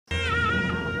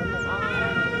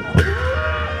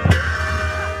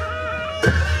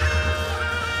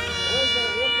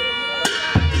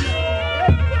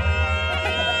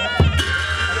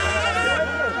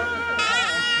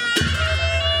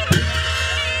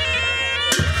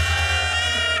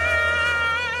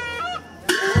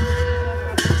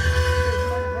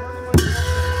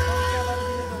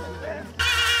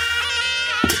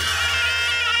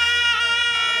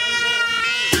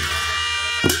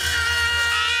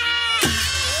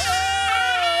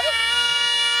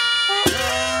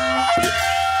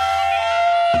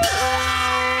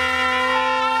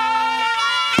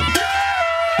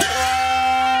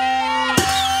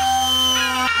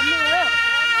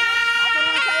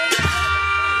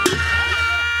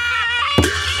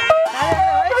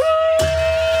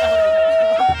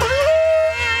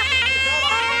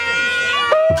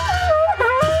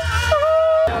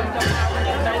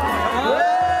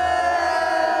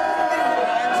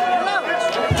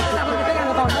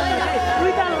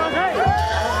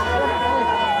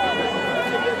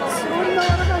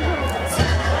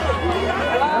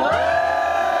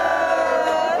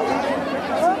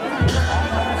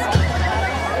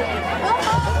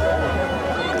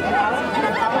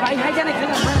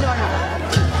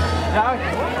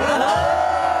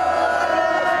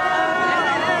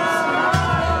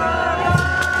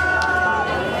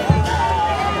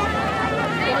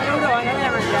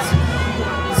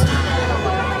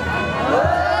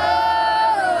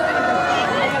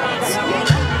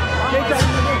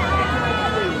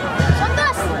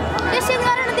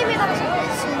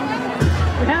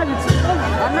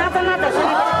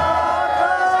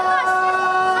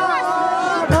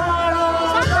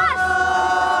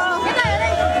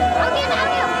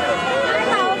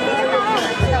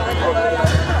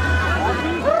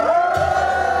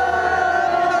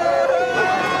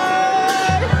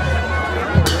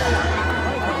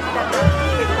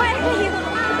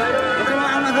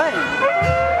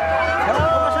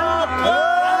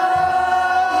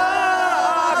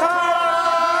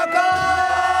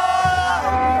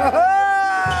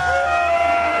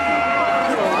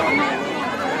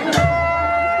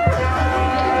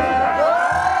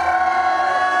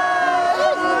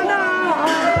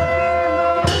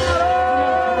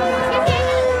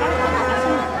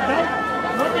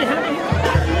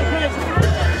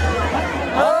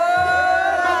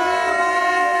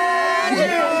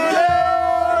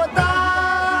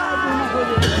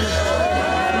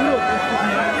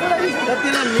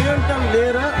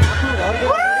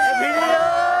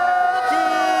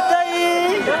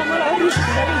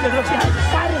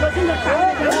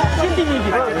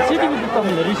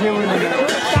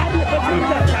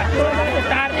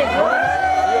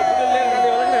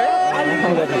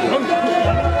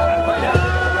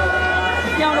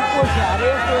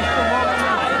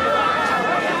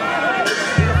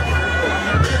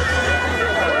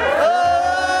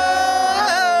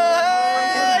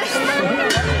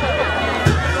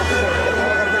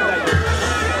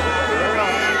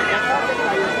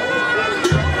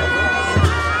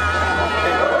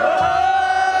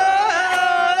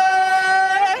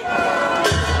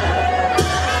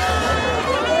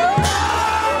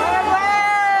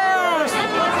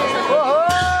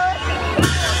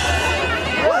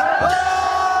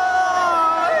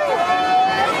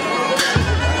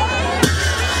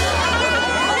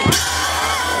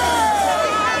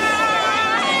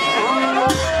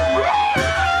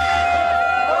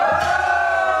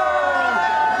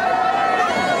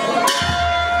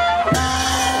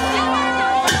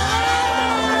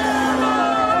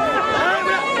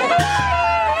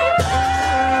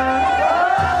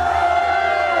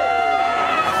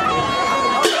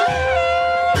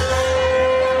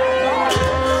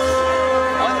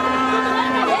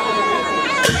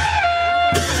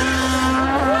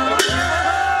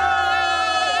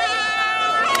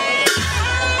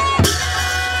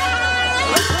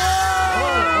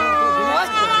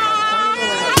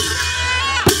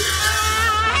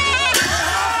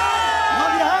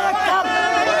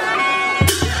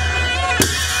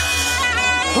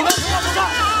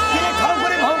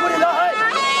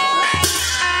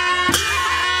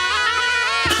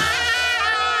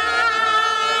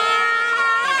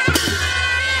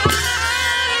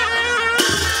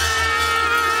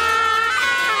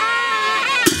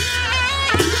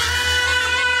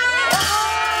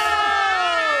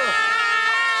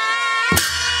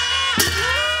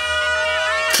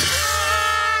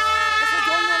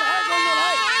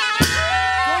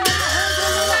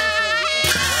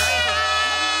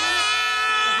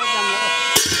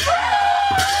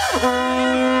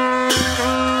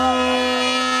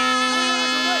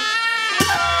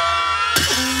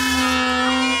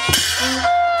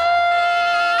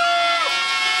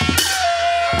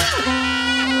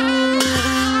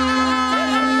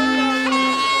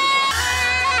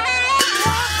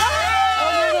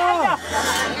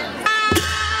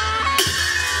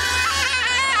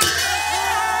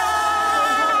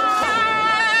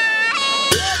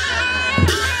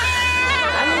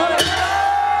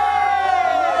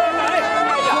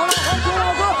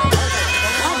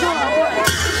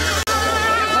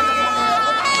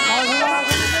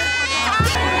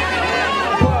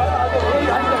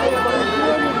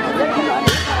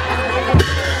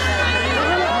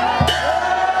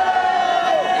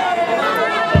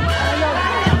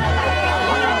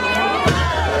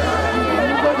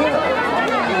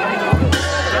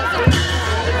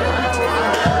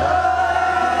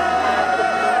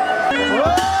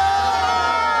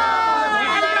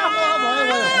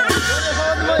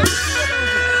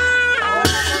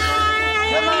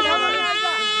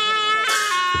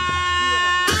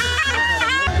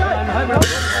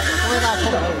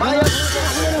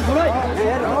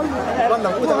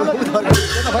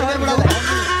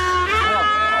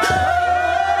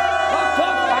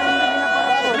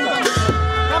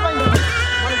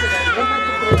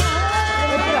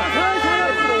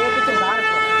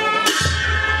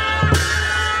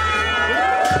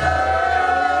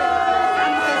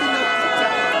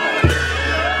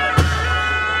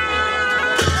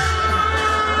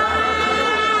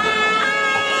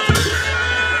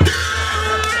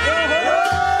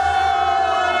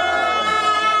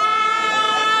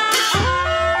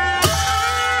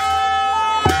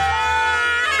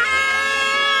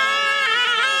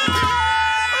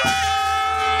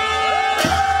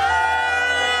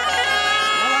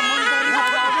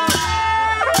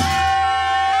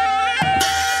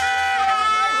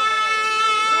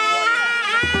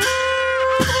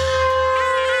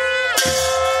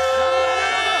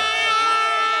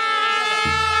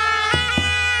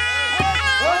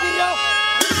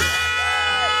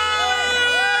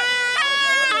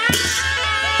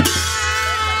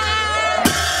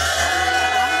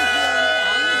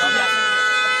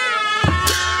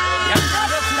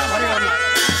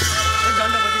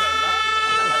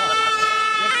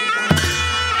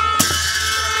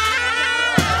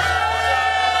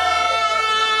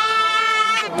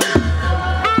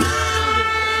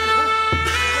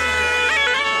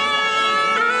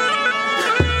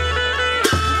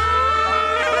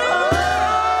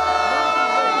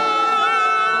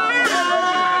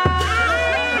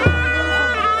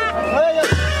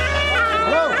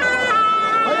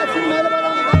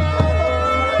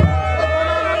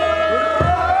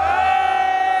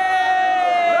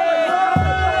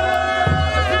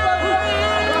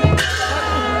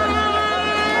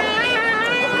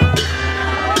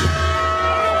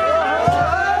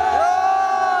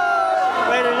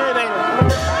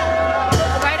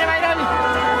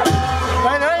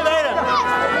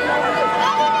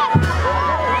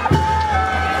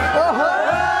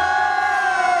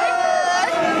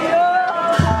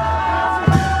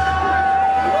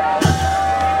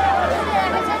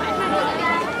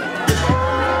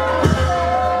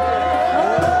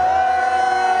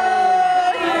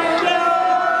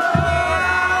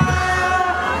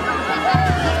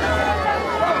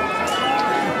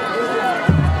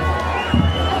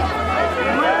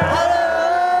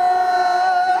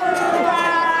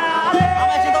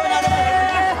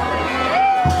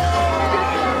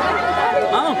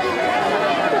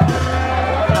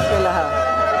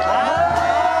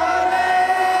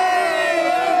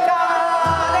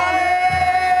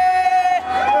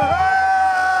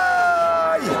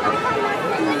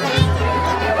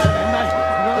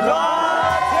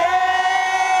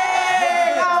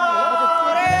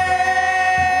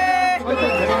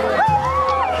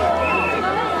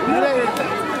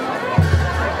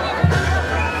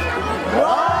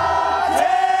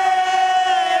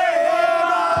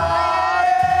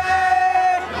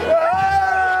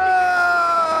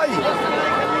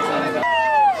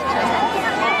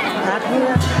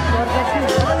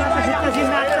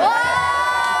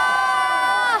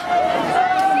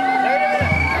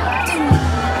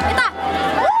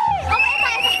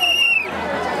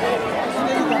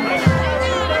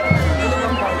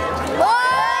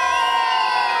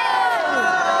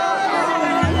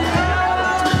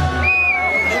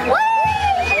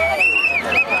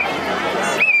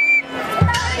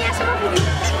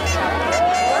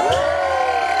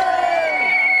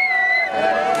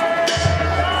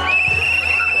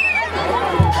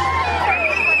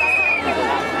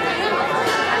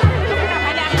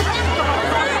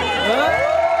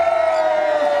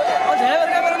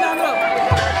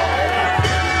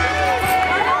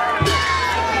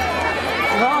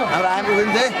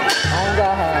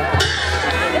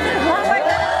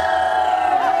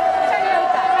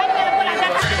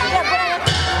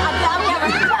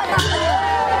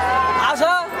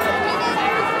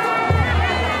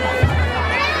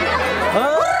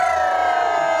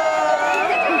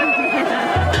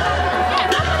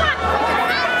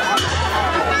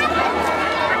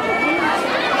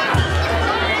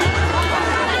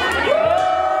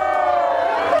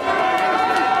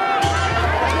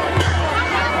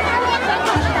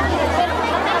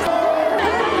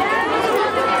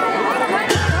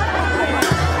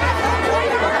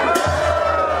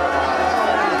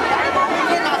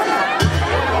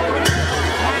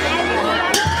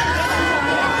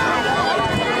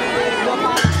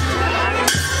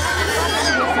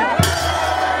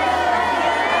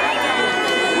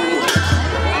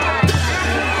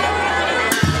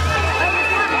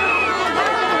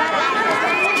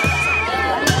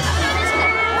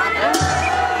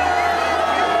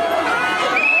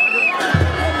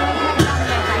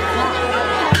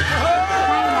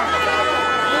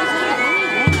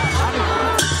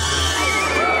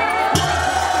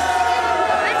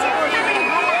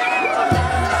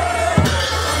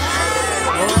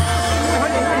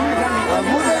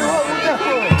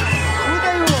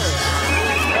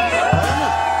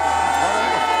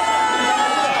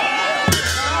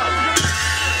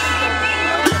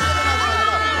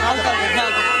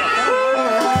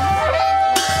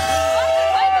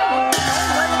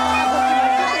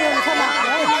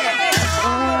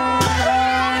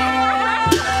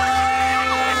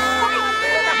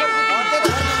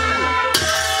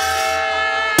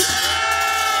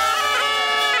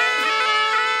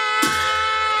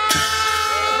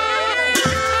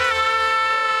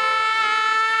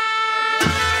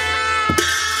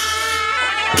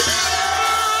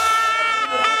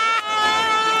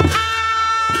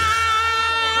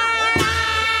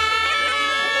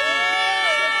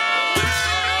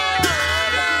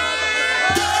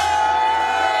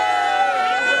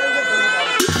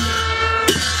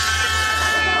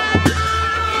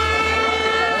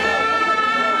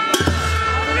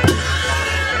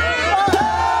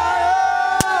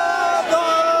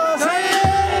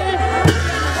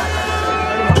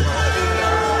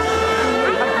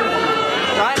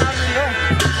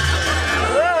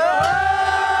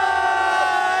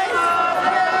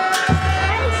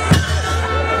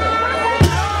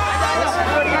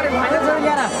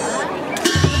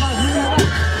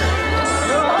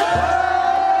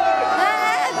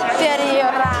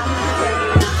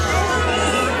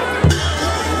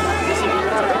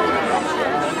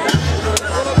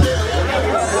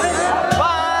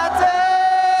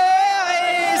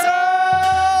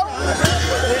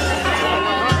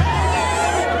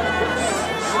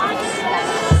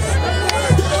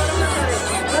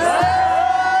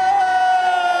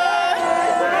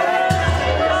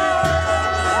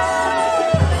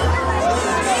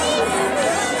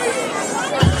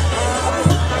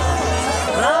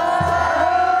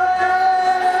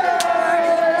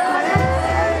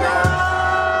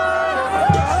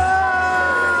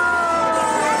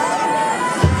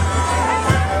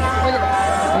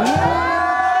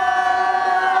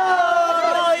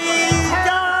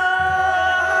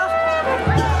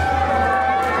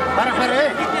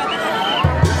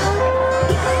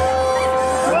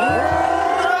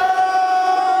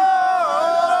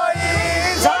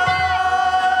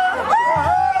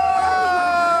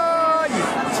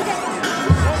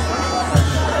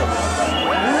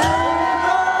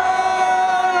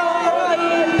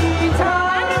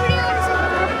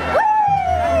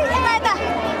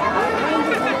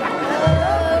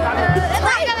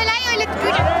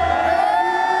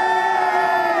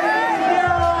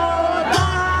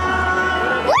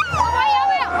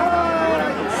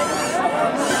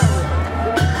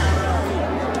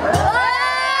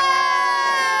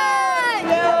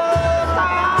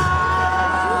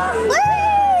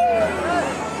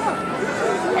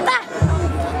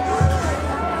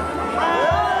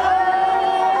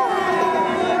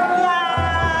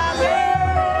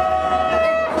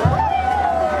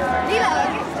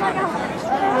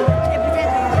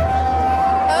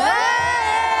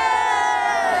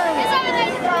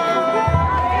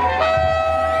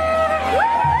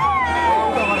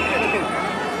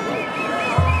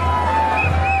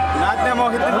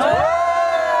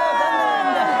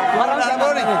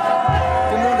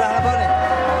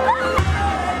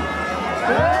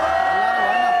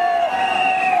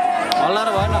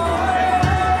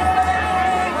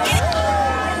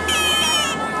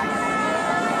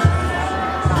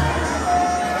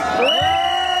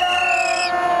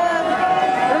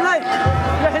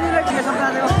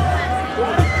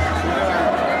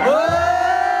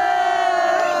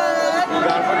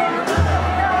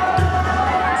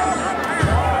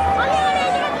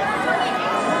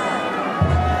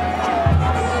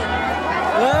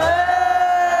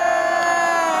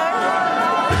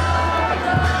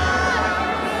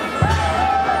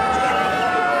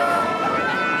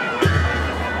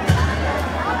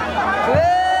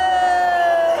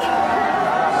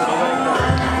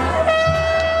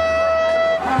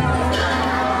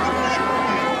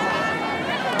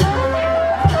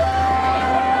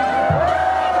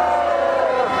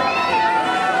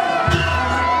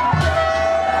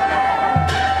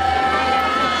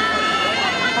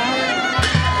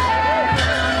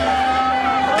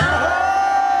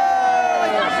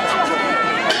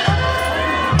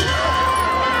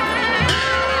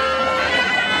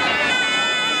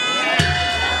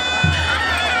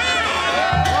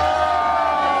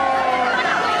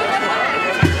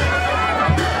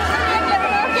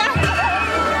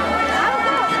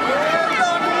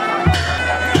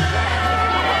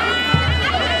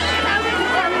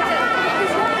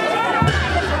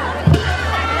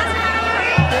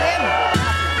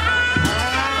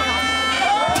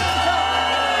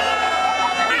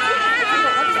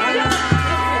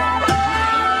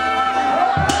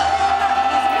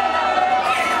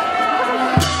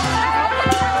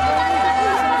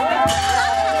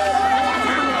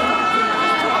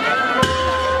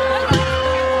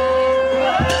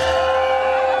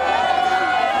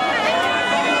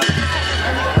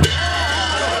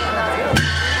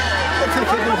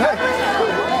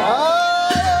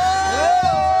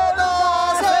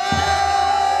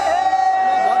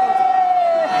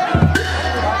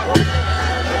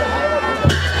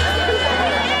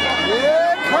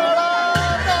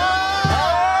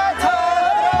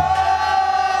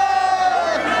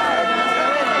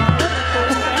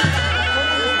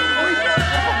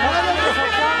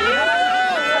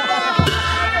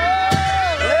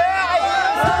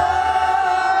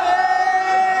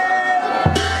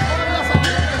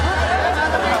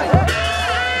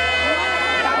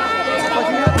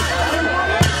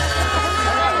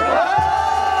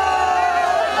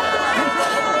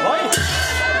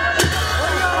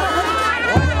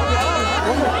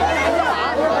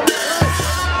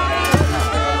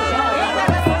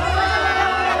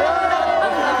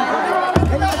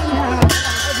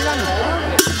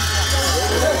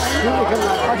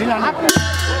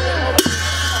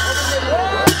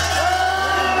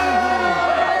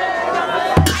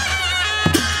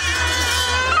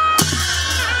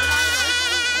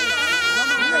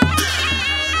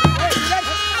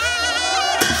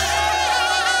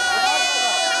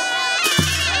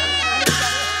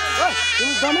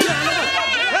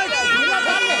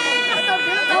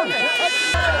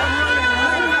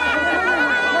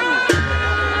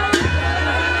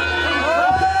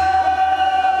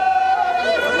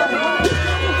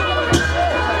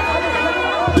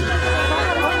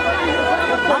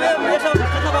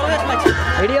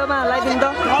भिडियोमा लगाइदिनु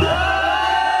त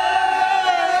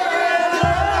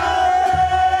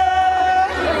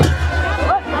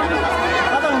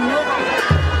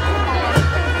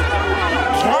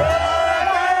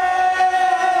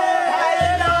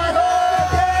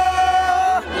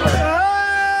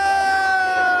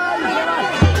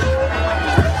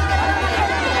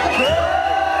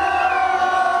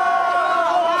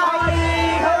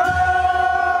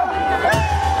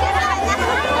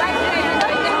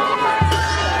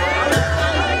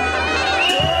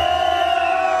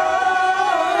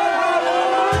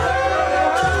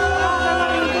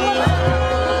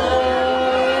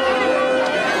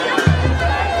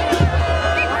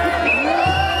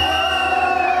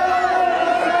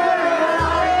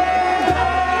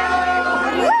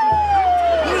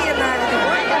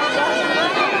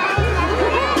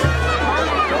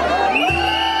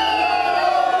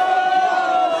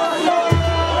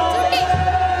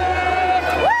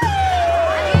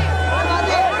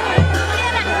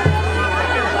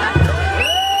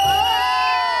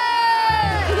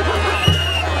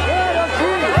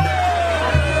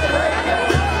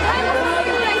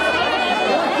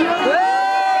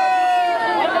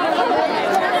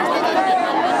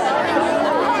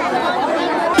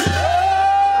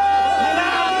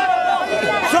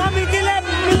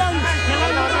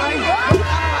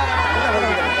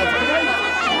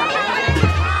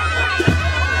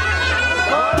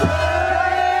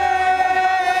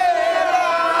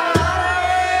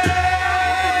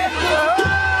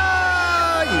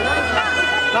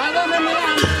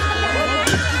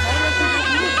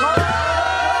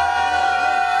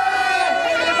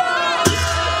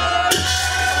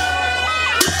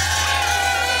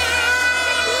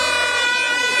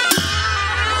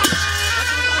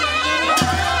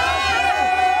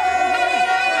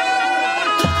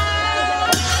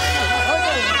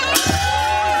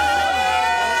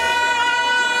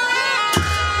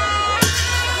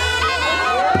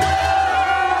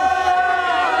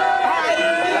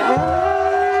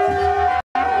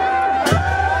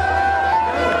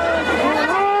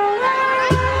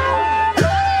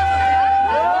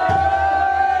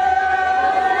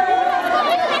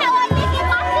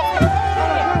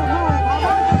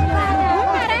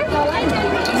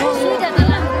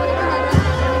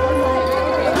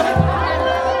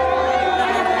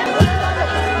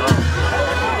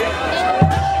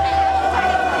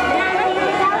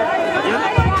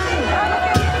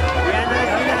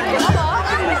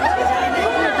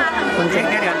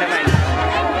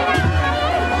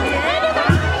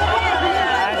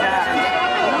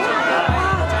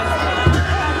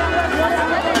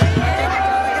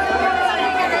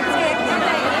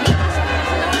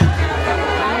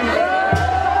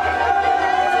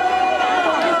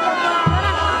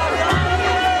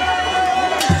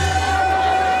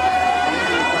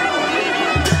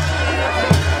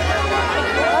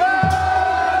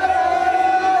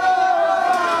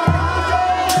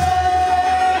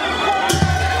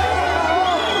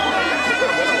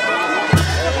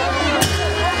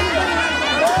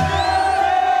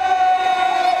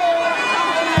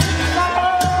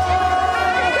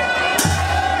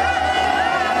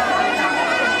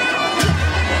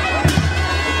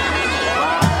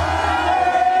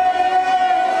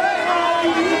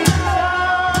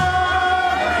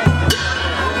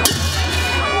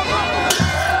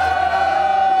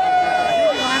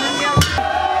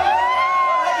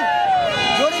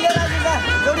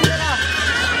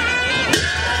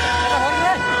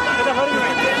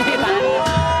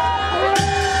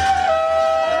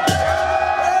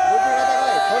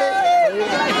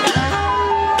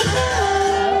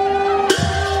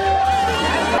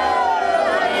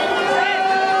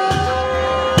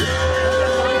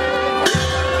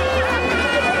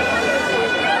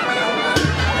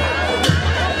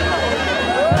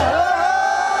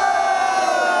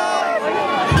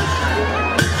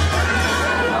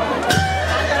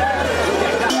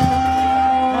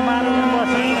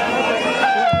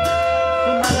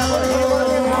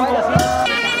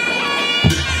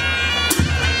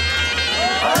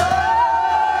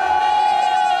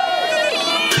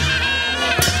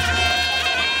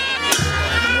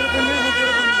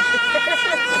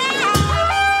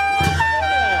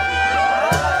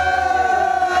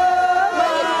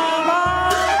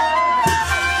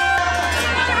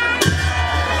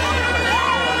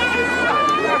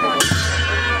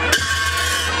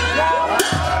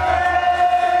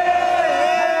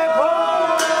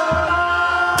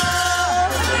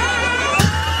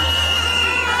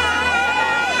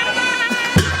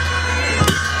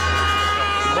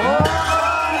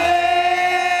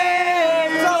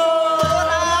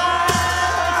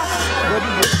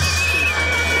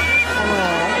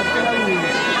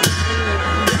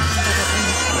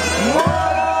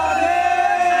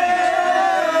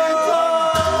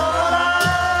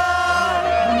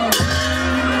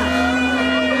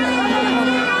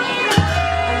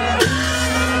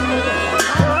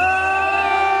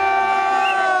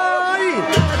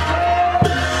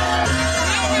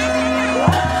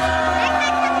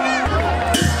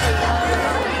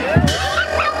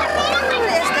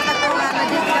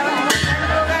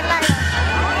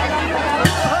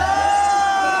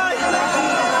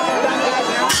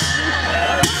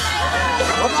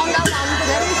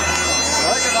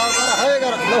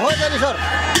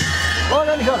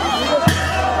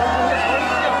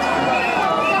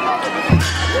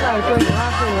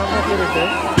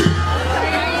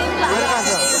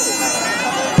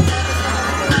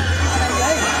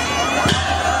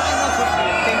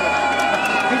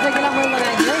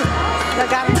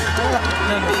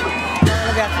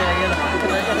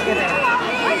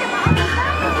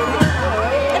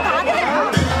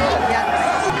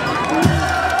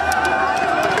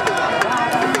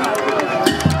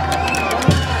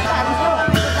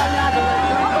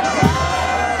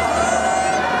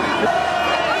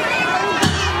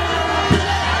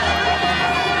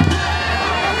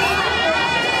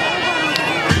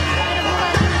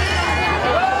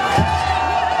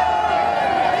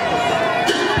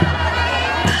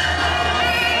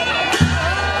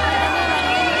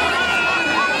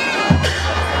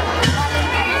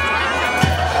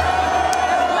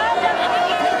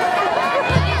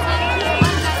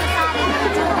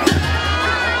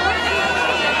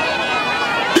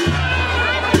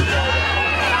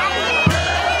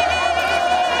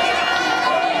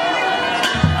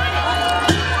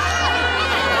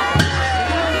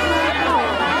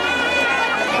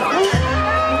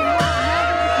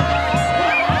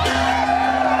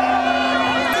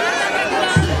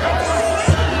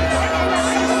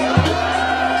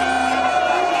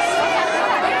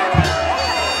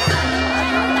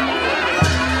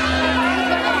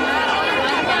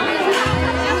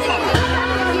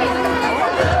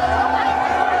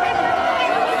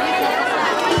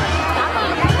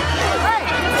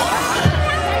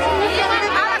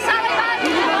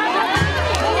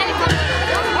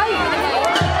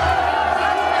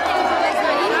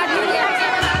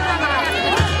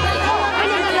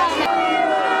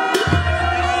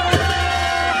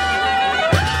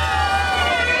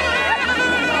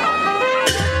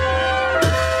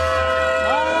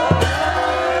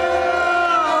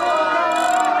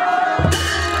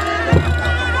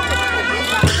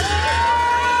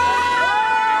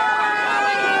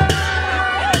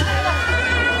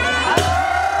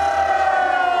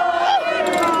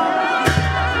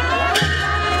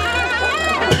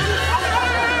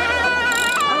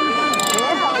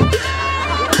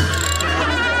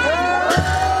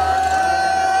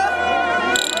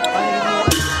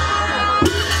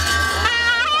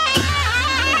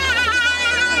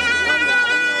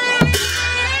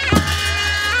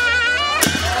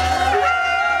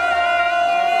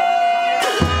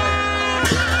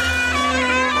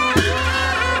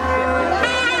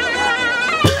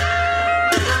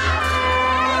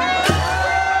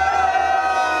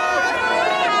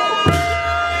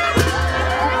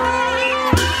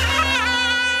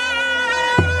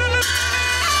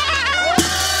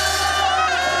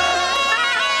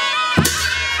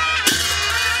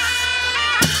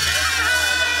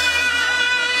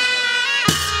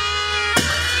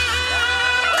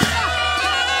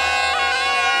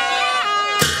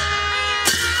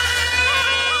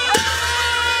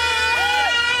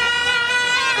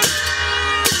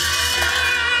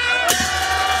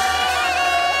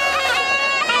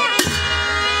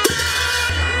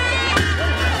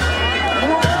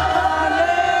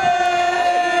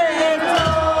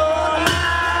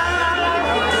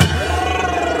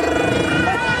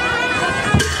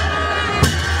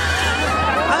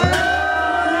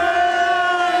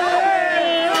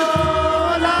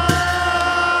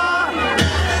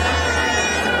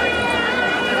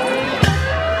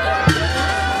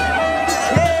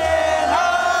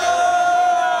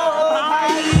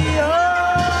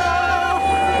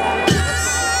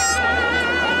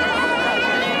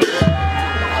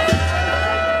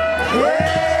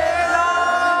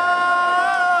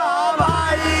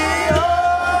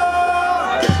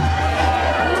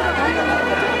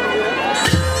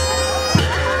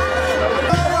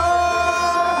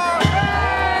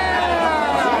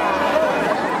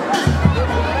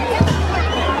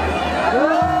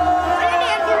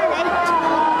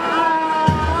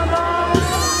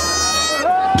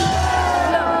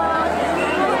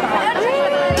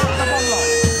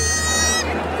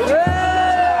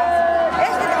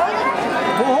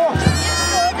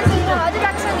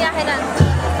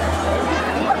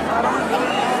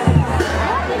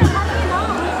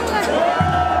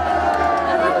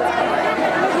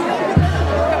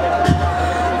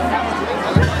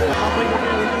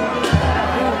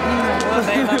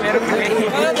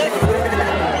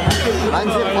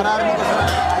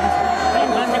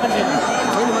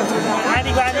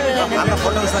हाम्रो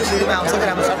फोटो उसमा सिडीमा आउँछ कि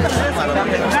राम्रो सबै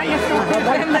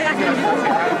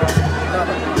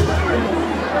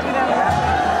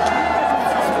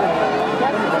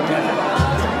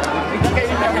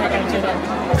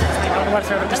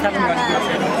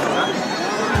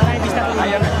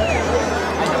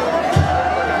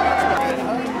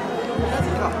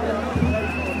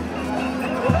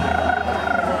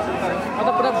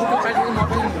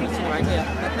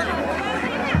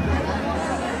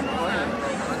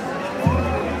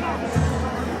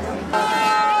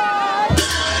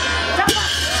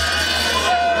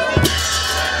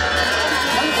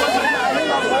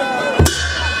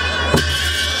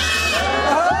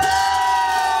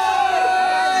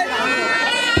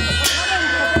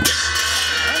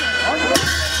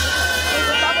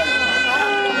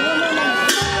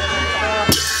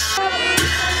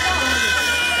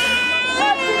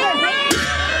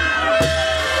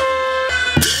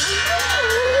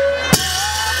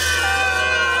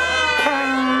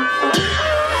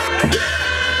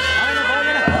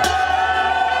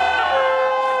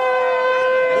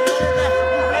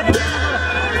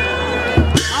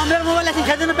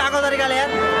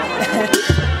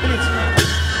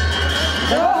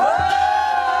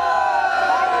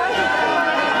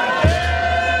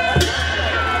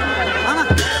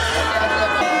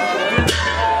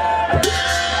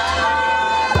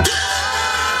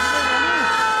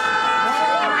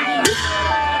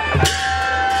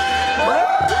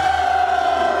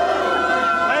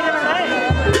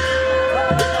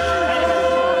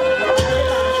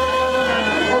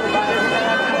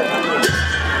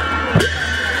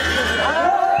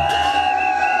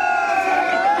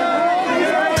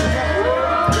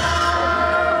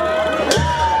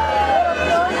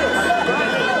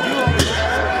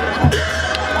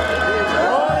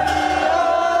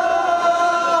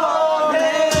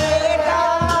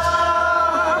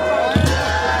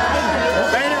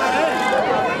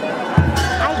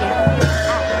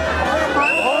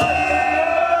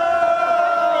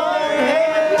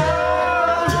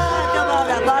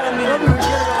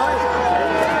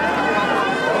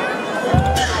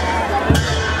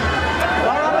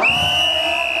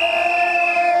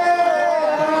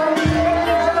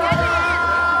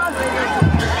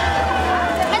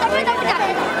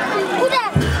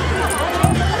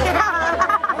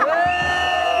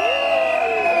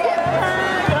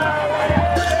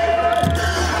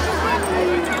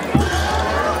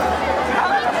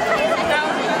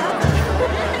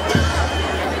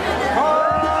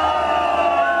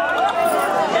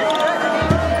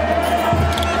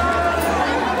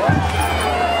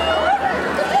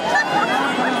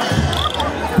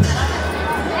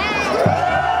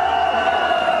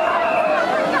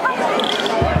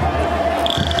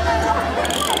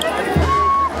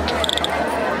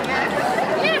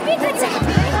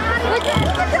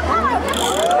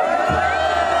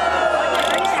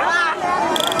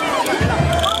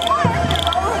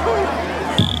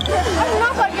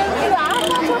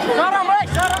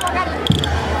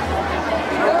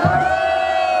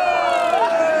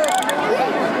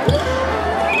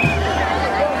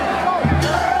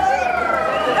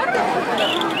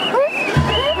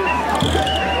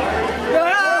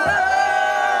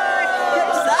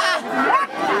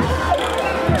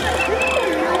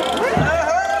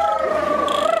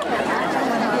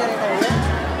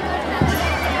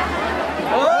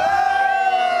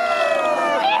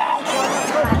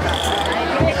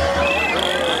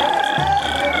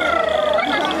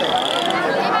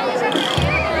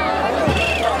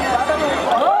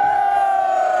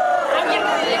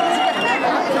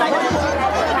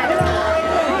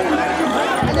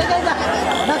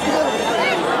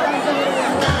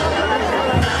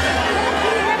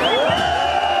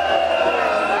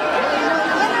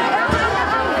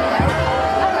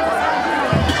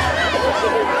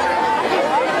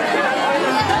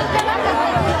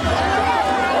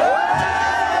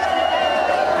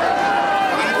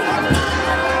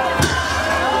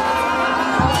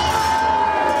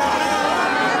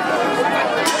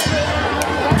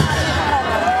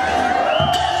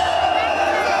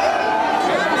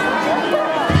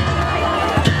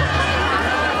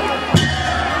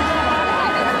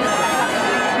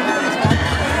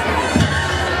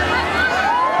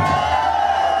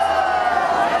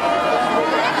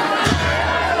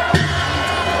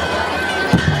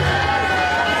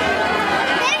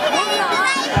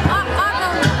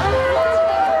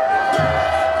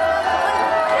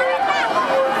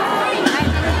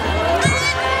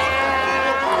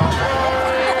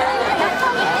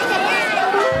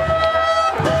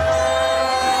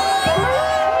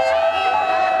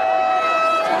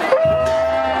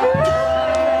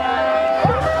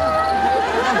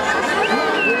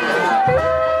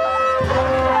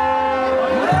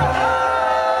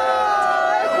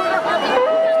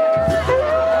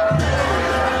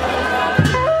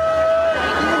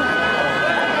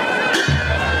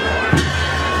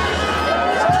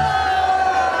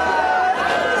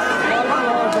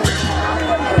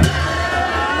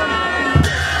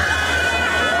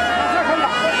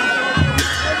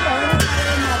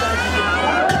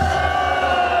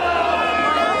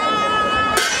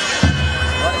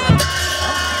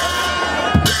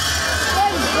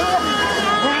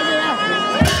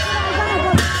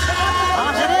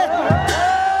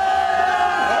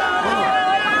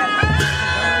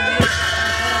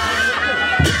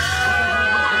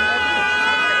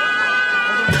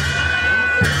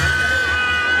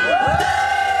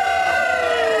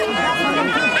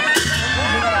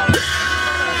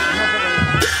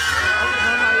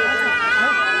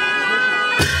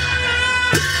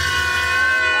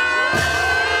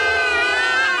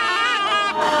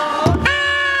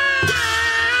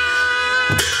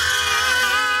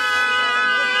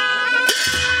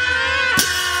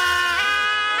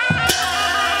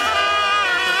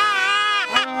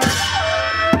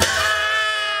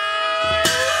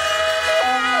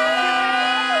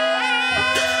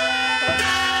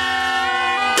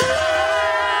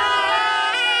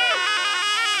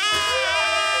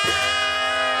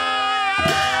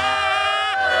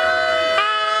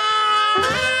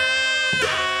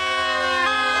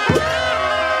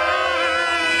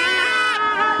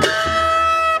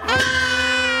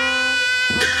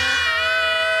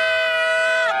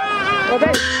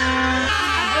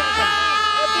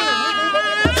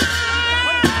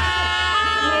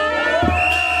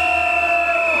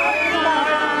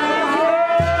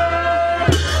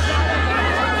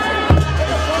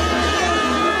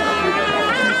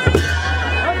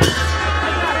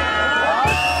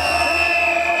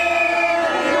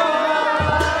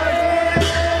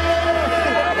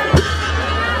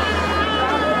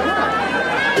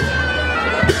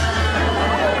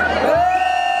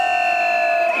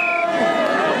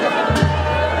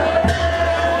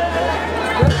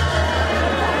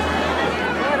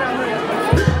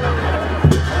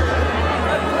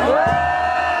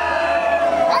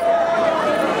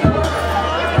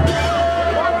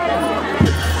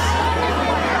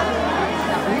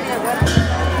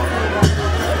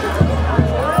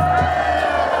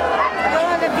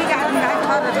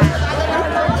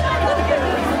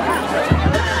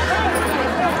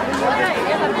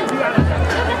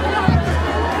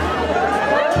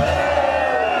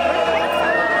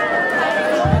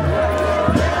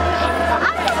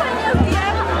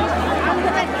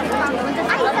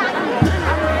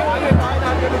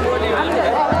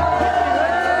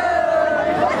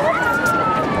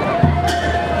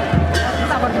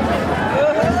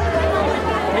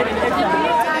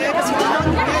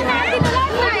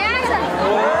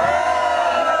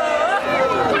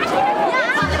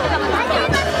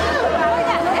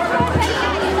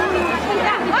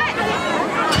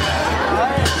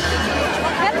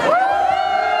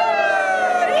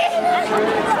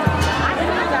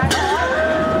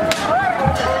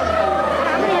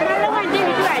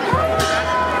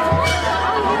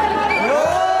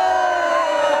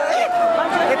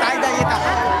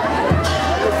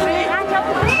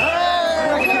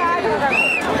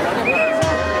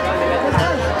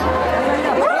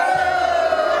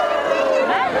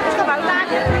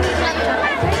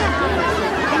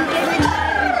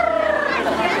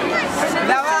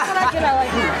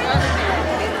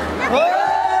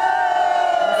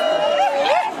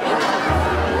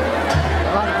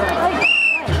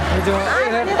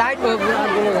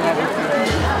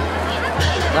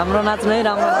राम्रो नाच्नु है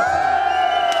राम्रो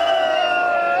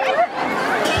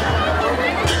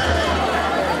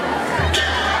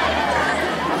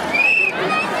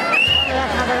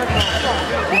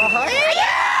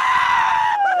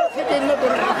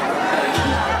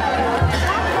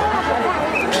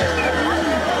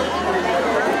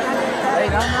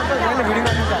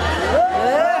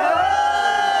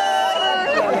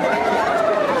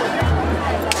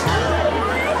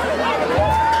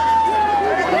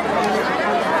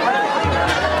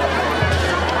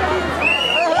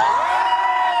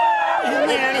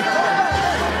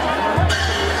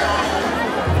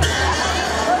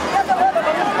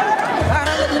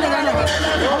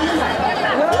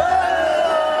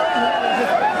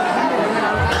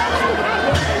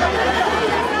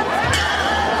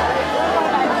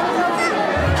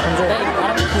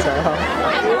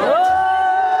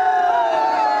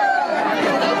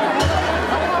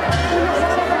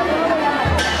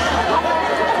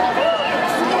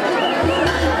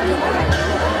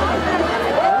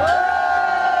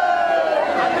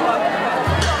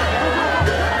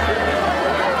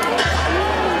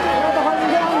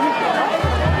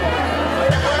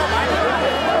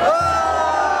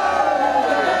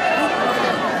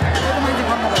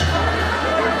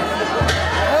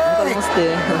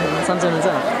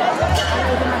선점이죠?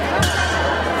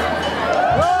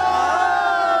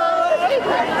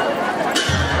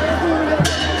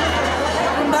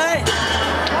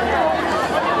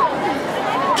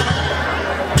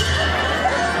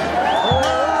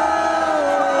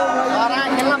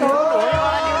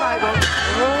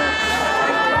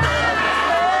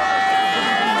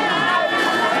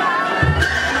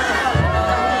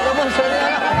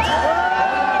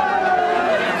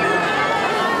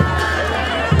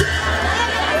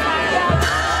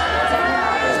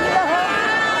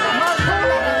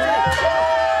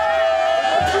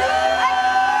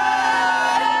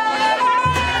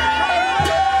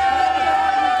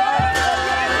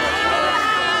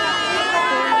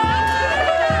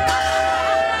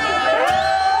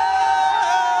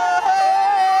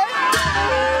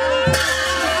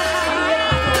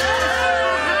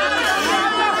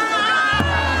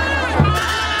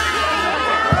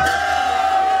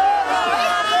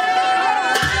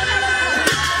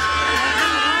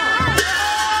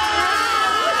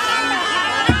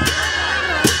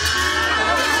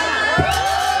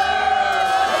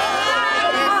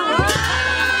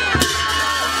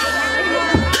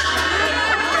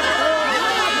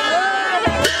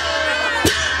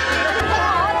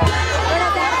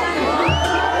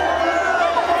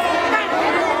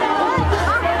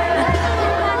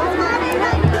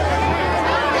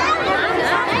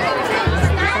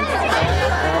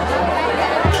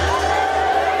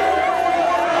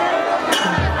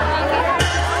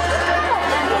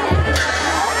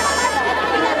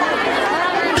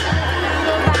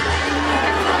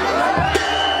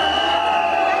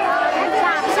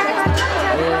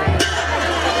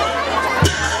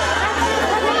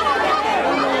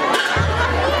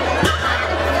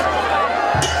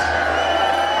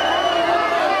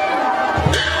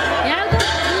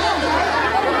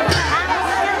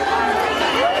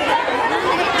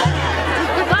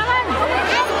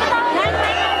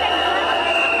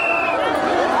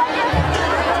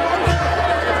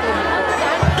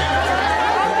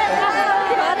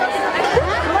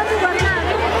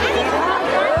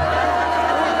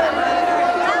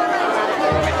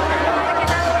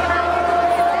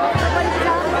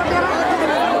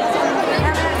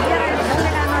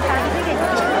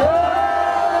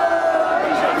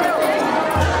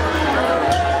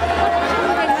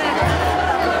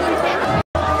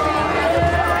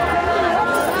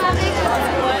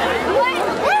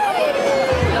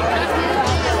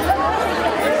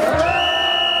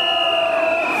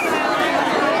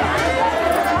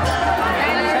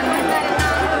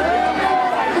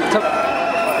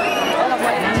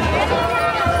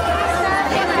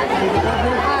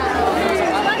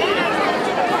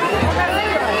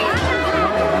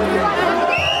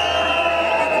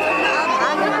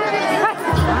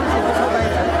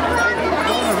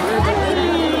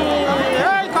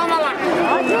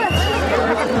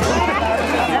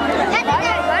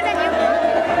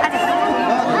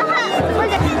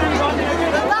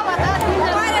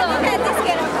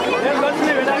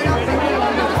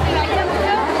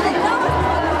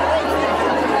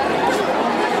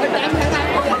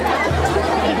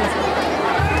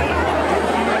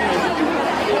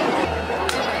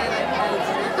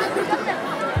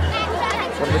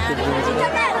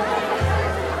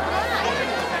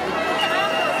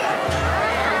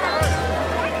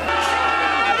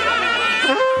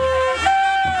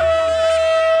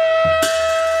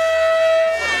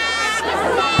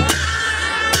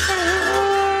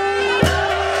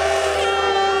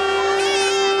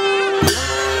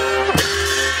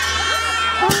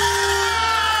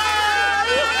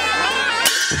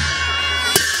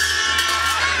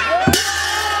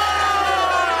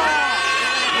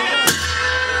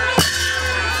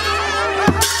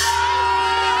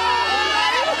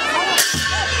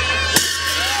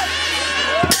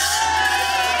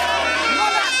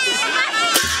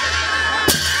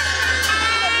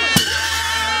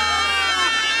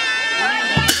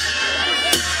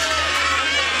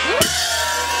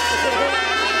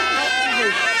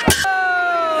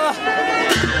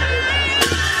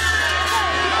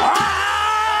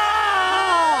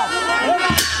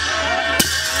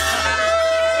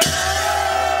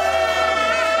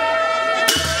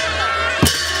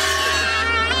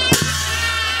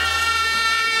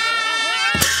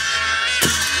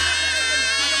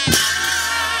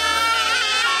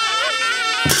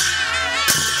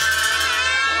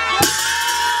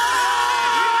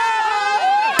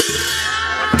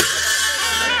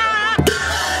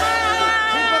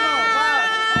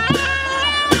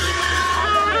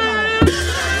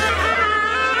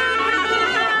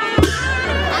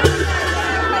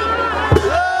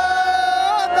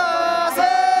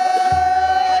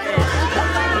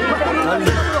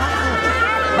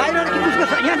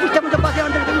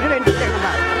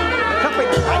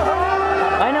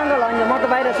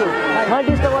 बाहिर छु मलाई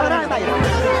डिस्टर्ब गर्नु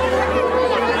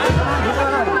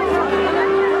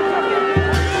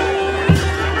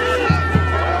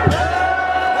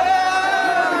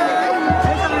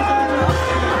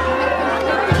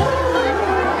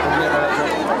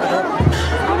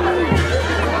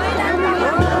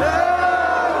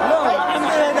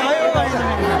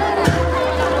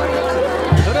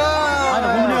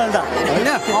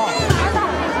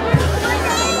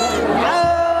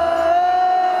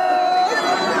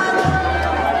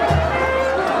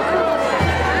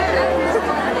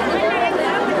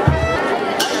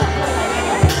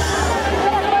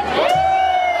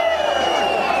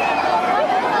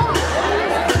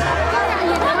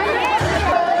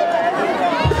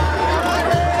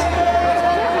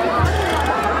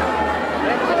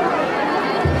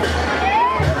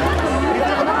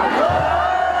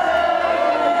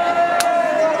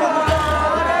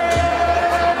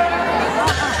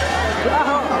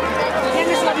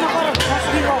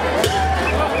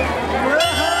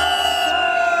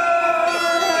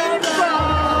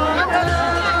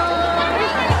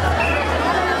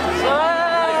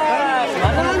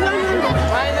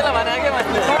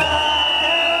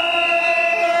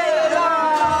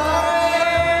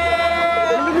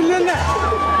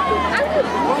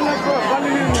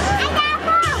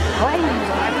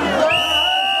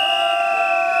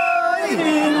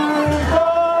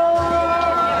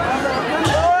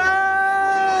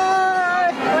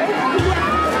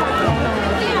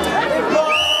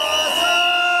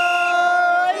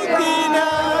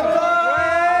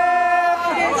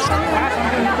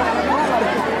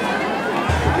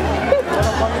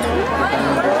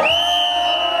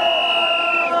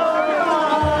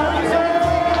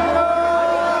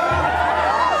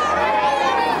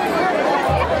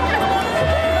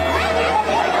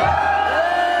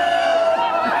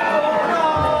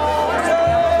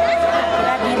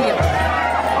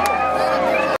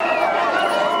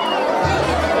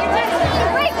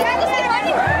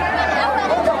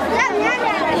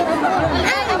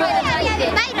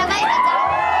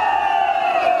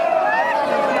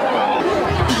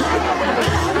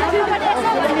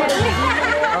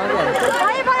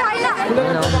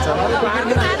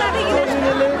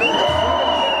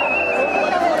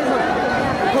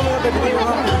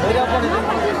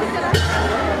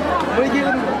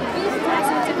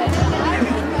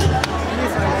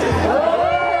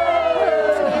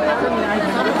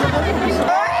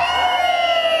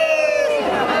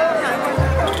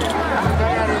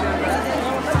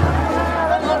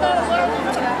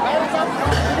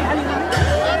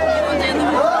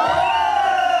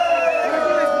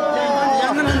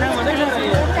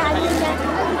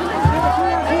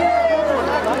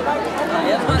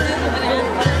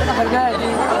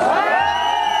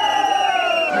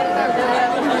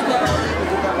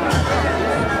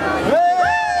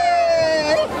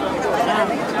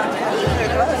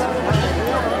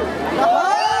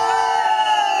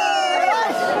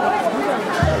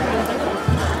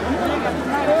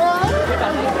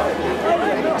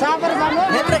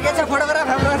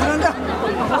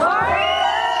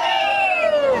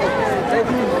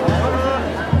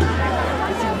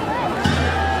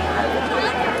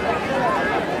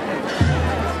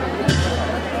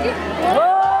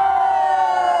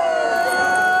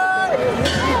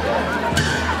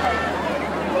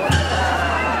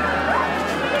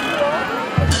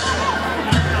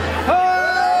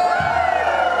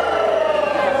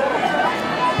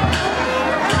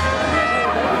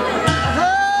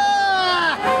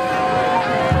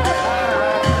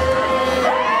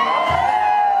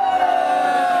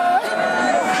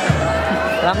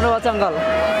राम्रो भयो अङ्कल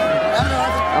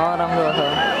राम्रो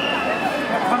भयो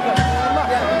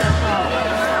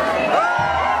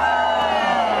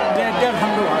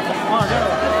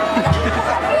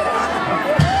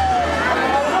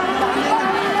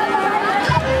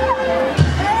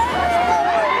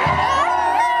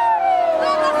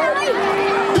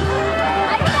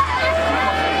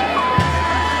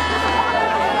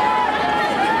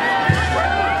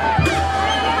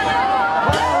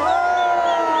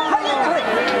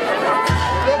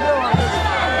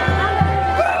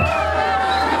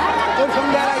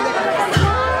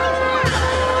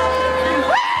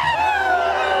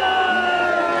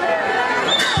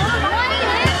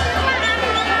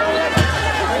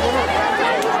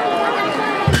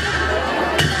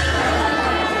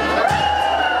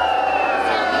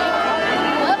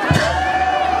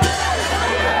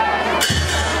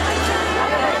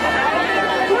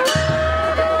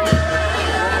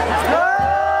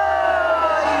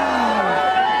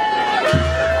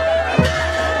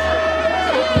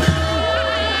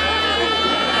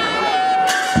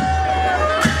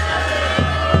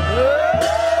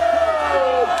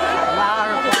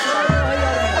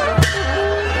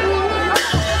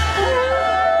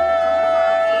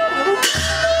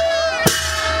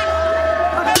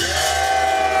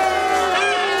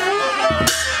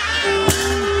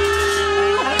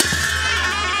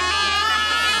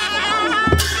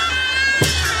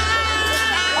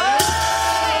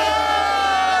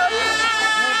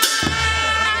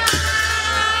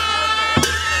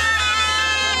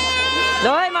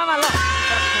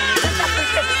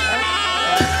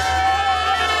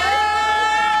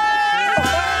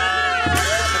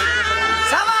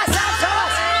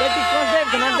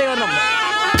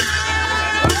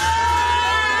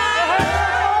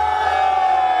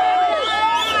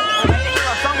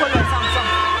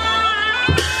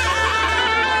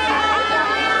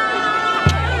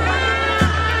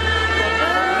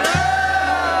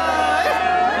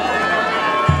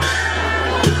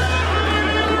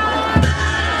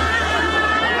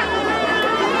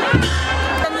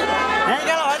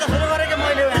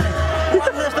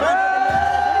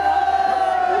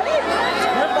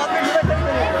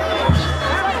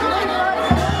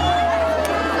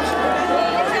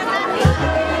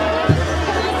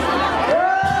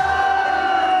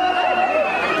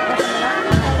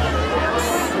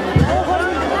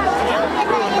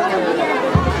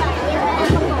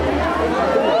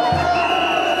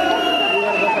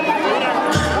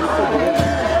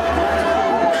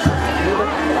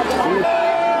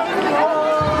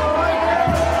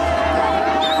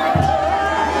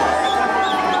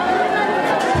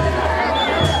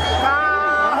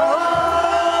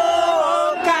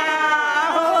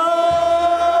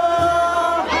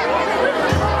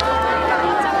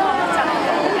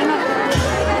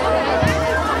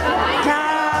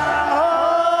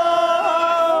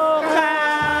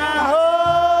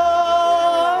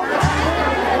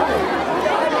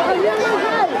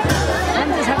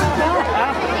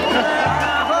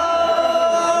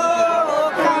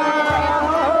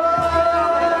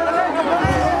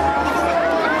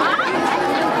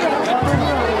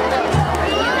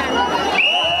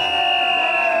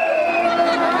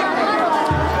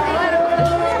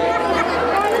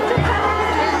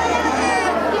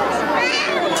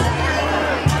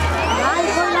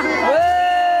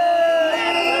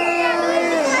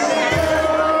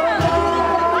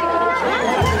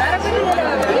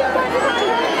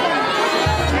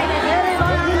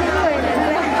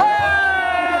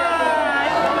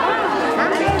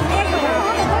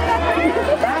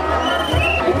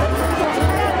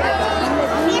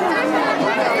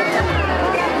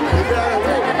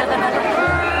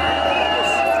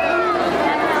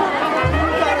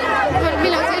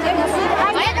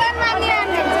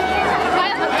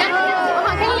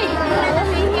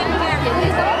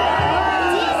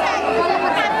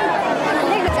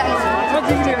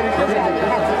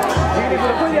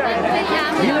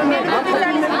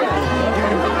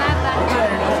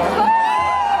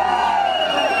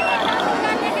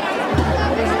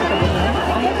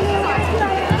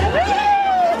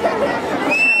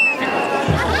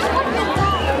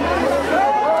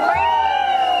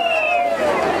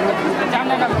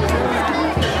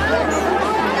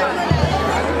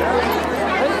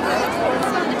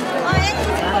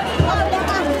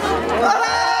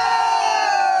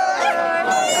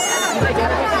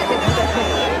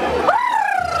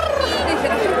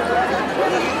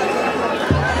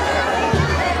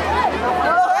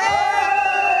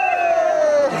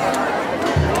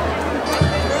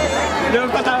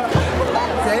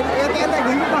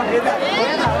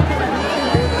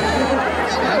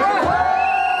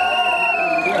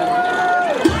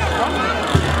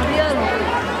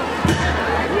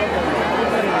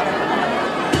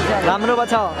राम्रो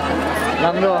छ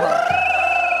राम्रो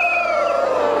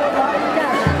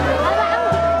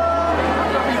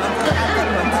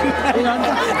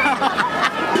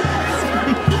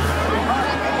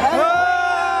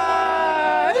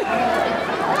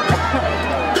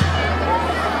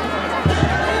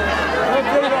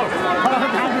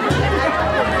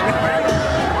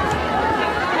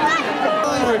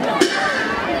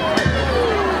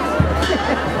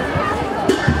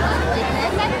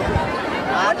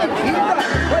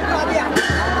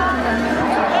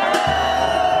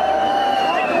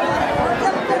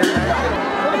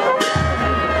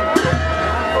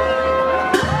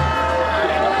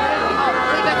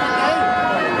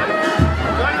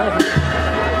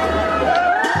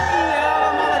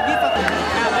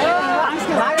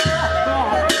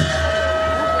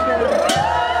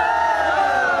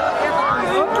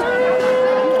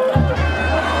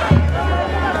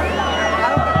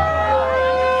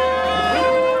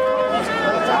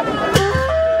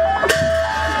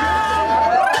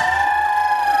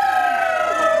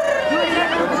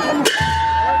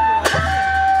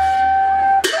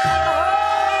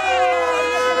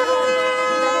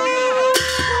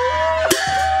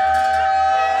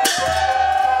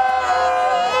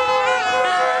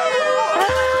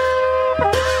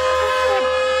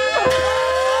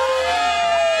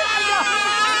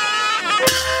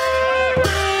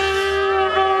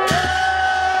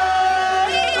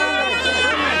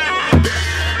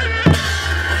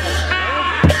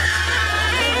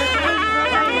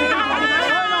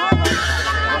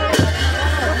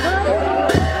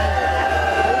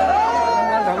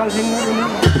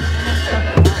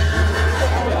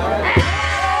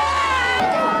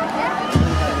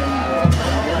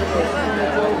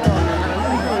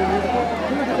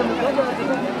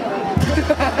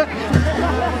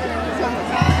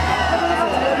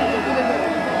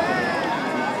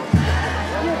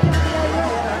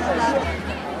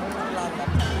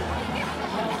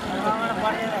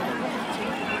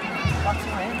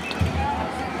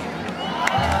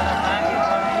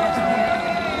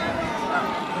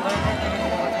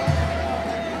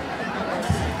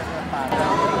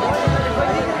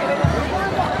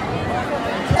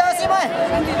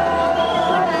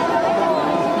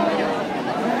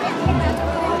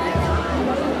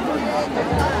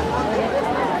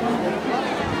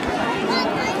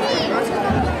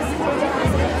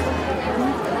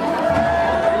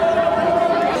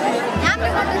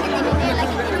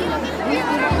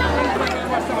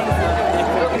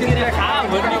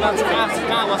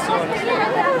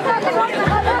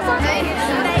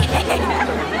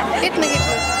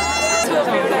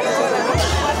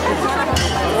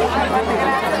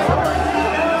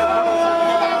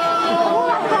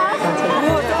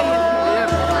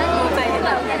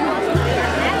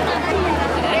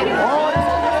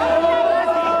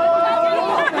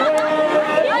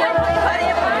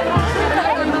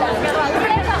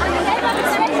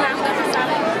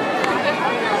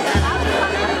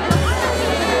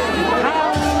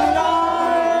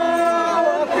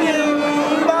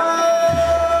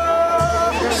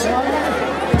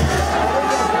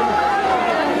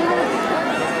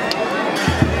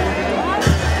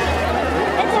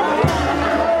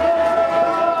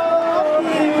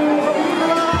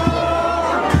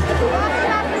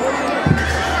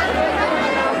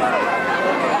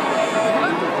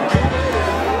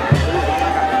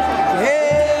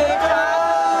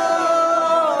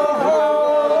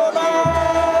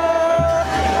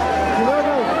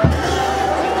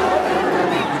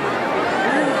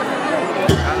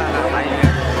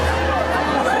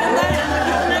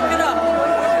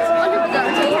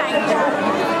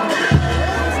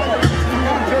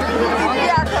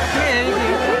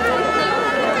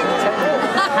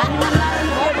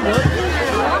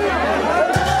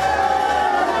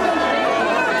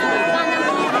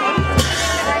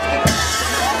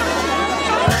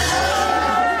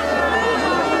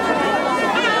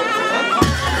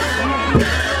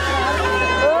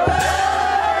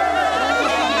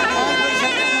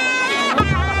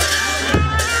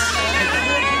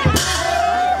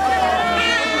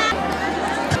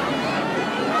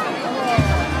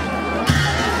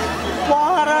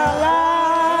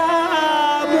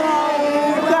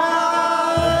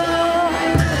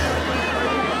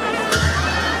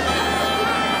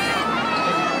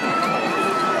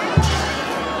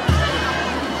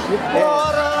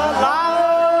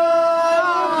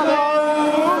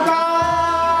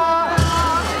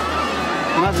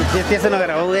त्यसो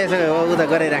नगर हो यसो उता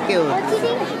गराइराख के हो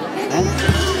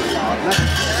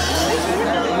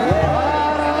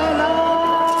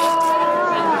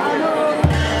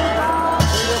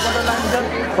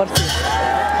पर्छ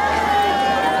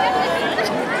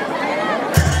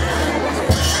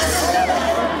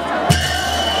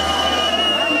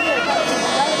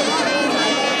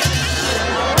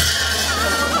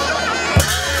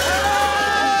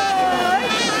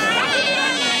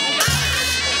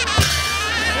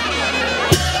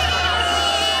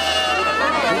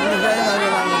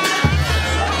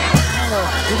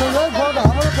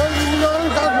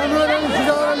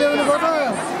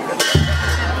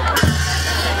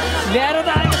ल्याएर त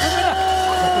आएको छ नि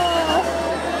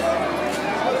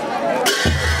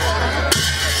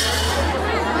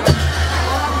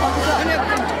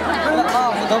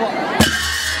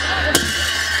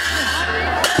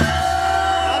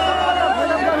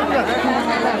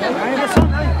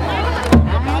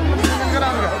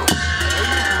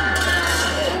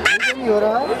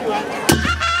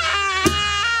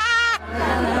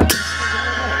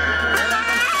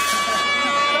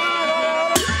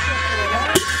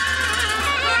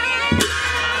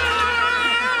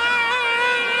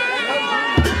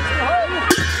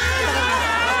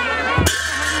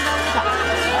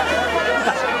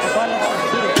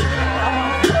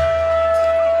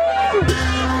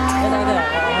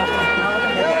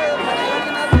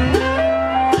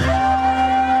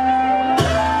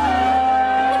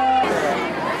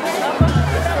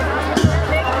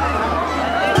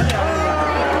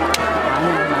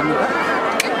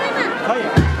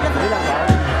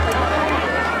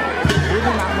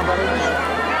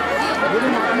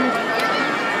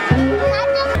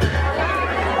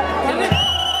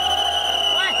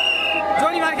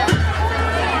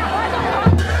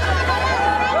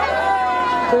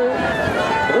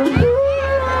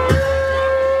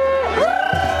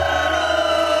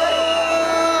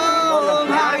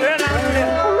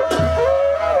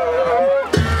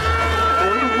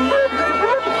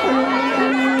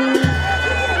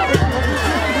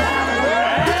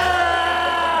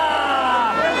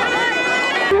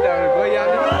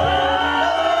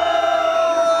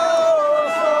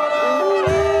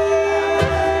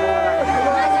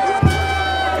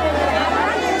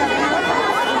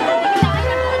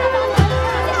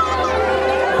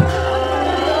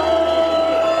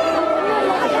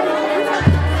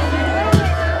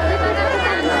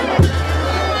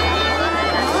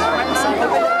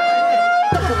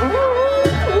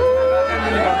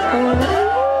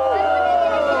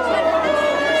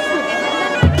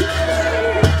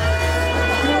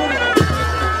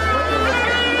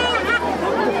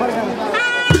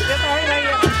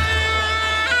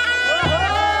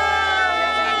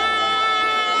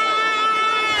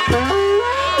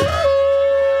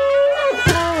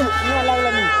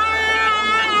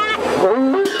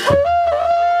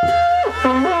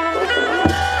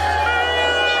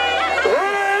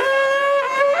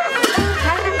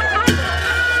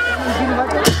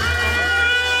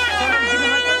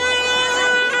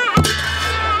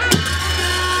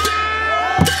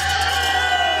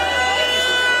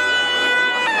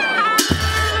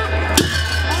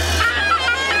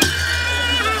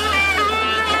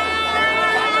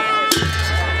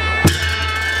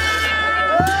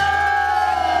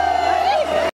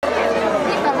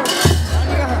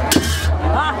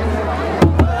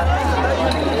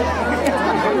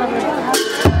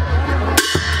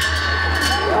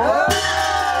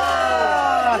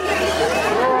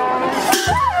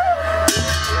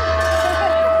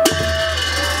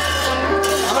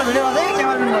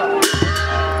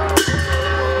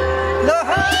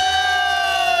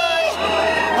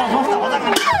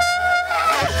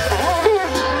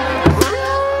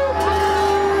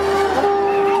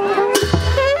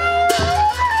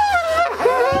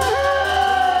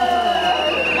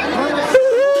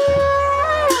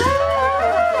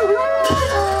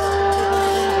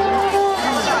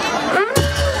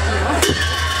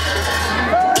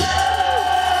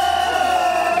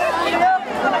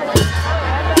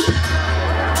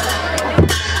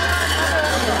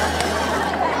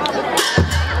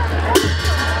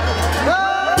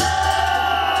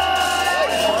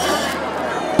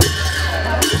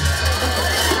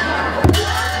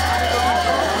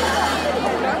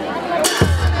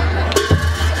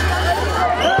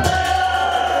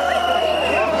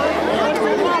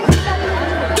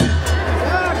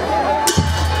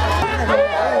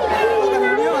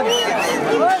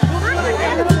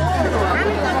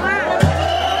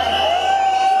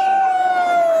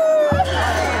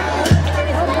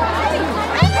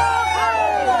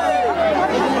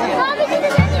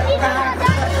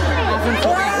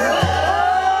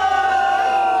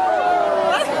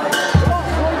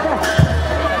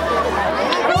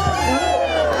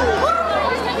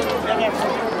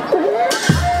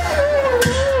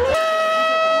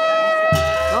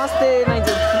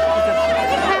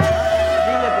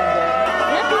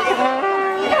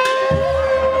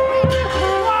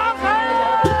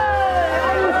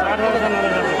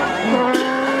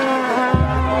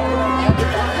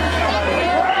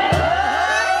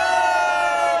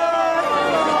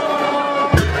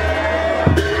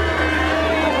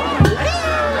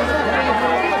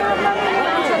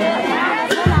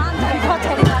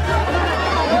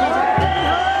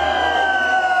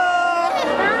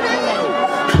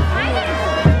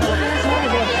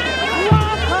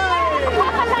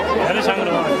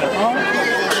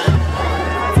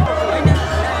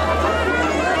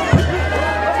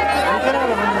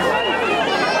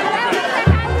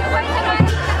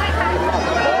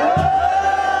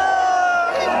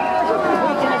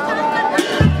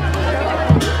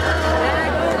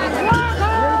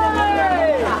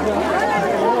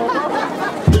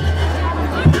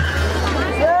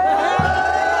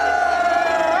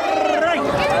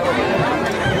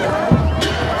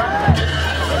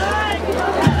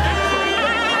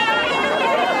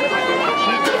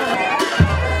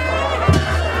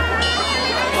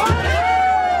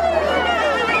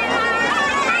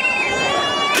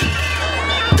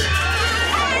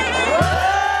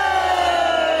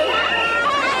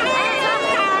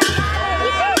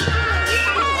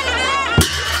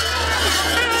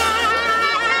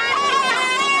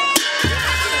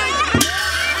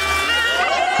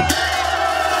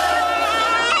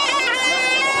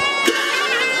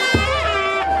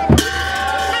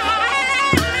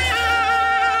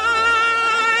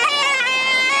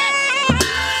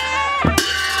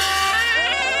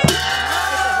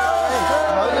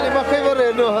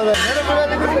मेरो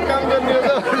बुढाले पनि काम गर्ने हो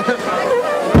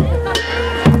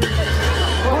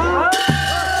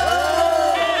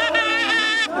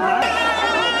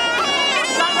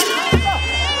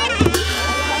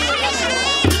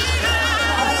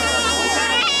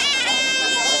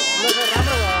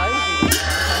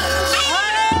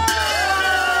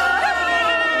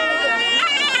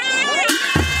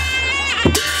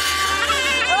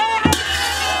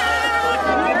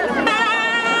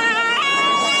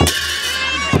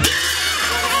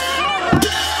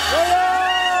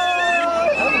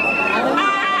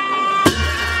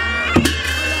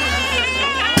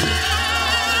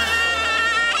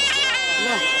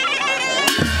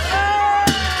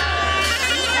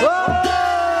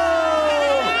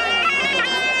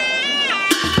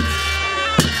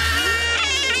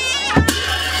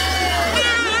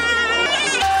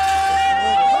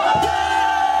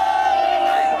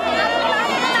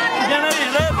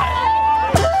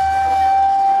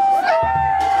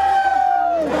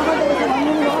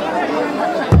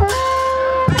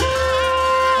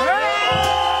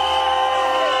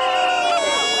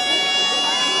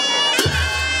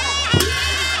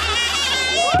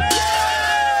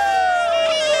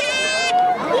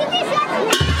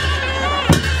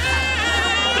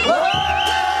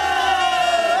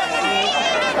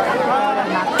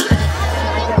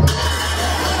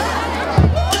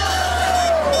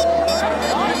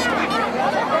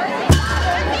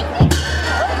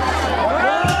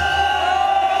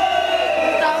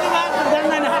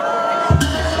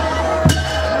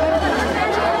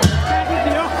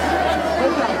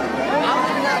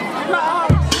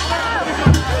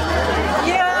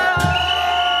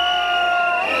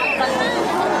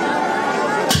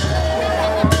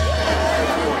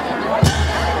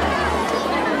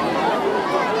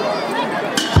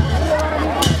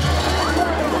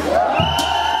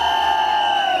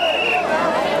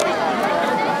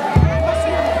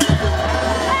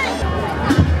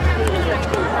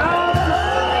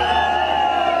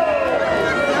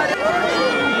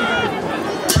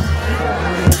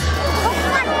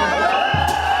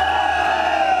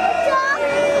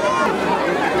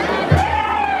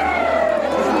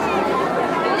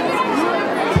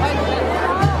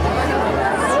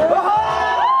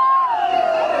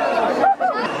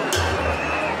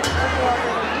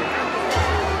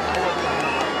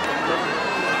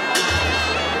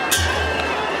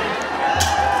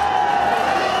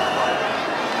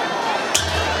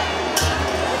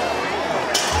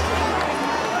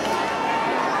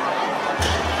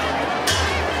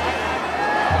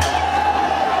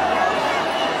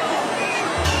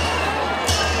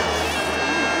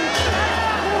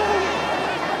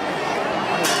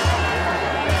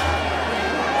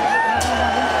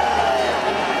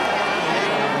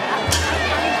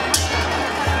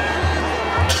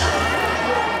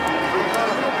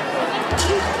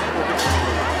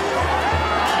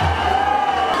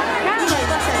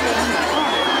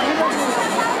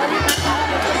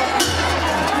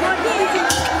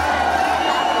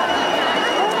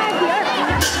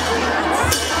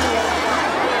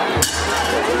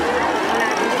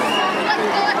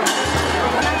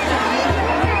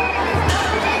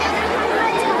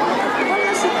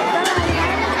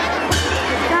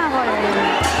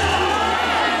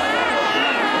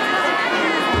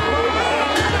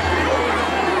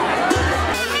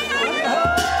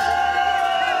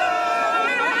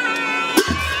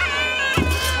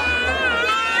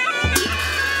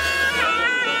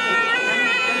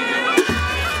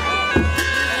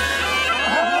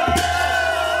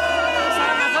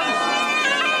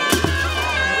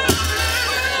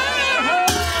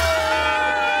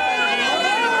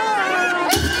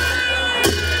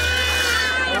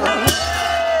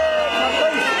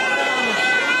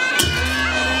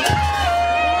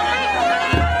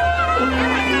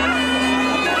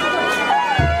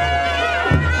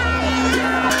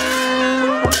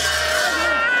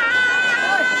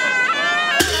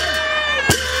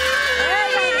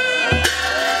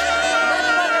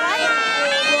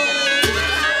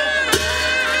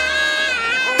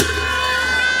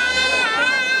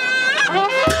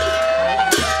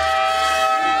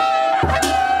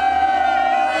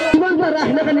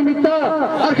राख्नका निमित्त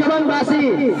अर्खबाङवासी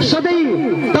सधैँ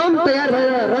दम तयार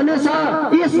भएर रहनेछ।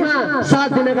 यसमा साथ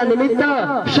दिनका निमित्त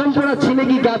सम्पूर्ण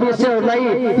छिमेकी गाविसहरूलाई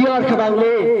यो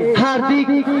अर्खबाङले हार्दिक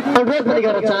अनुरोध पनि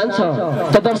गर्न चाहन्छ।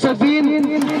 त दर्शकबिन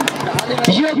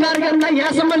यो कार्यक्रमलाई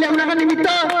यहाँसम्म ल्याउनका निमित्त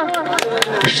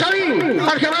सबै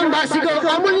अर्खबाङवासीको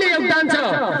अमूल्य योगदान छ।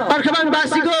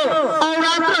 अर्खबाङवासीको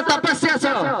अहोरात्र तपस्या छ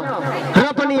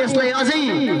र पनि यसलाई अझै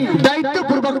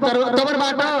दायित्वपूर्वक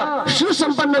तवरबाट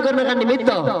सुसम्पन्न गर्नका निमित्त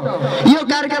यो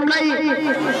कार्यक्रमलाई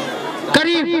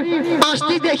करिब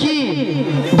अस्तिदेखि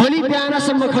भोलि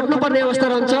बिहानसम्म खट्नुपर्ने अवस्था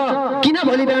रहन्छ। किन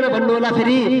भोलि बिहान भन्नु होला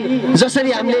फेरि,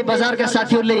 जसरी हामीले बजारका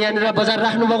साथीहरूले यहाँनिर बजार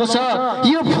राख्नुभएको छ,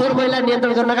 यो फोहोर मैला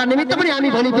नियन्त्रण गर्नका निमित्त पनि हामी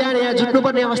भोलि बिहान यहाँ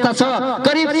जुट्नुपर्ने अवस्था छ।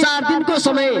 करिब 4 दिनको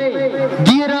समय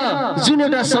दिएर जुन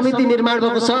एउटा समिति निर्माण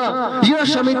भएको छ, यो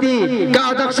समितिका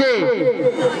अध्यक्ष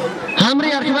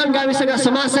हाम्रै अर्खबाङ गाविसका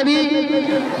समाजसेवी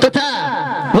तथा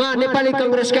उहाँ नेपाली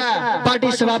कांग्रेसका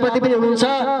पार्टी सभापति पनि हुनुहुन्छ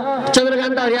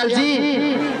चन्द्रकान्त अर्यालजी।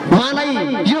 उहाँलाई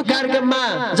यो कार्यक्रममा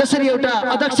जसरी एउटा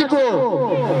अध्यक्षको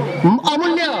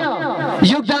अमूल्य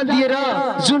योगदान दिएर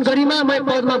जुन गरिमामय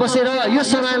पदमा बसेर यो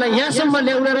सभालाई यहाँसम्म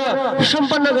ल्याउन र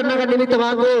सम्पन्न गर्नका निमित्त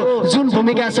उहाँको जुन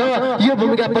भूमिका छ, यो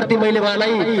भूमिकाप्रति मैले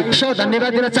उहाँलाई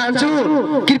धन्यवाद दिन चाहन्छु।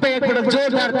 कृपया एकपटक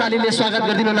जोरदार तालीले स्वागत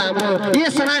गरिदिनु होला हाम्रो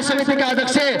यस सराय समितिका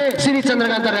अध्यक्ष श्री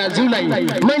चन्द्रकान्त अर्यालज्यूलाई।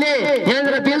 मैले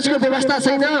यहाँनिर बेन्चको व्यवस्था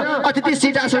छैन, अतिथि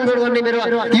सिट आसन ग्रहण गर्ने मेरो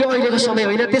यो अहिलेको समय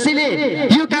होइन, त्यसैले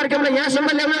यो कार्यक्रमलाई यहाँसम्म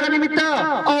ल्याउनका निमित्त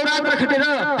अहोरात्र खटेर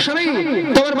सबै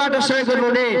तवरबाट सहयोग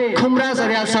गर्नुहुने खुमराज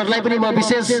अर्याल सरलाई पनि म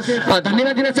विशेष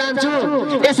धन्यवाद दिन चाहन्छु।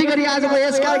 यसै गरी आजको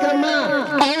यस कार्यक्रममा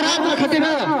अहोरात्र खटेर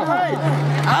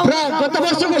र गत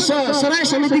वर्षको सराय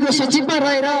समितिको सचिवमा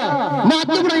रहेर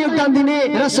महत्त्वपूर्ण योगदान दिने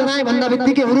र सराय भन्दा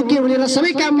बित्तिकै हुरुकी हुने र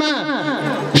सबै काममा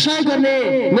सहयोग गर्ने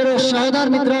मेरो सहयोगी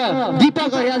मित्र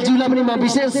दीपक अर्यालज्यूलाई पनि म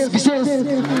विशेष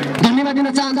धन्यवाद दिन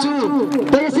चाहन्छु।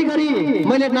 र यसै गरी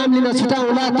मैले नाम लिन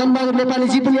छुटाउँला तनबहादुर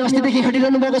नेपालीजी पनि अस्तिदेखि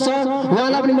खटिरहनु भएको छ,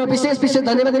 उहाँलाई पनि म विशेष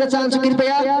धन्यवाद दिन चाहन्छु।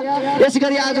 कृपया यसै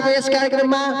गरी आजको यस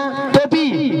कार्यक्रममा टोपी,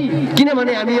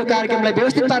 किनभने हामी यो कार्यक्रमलाई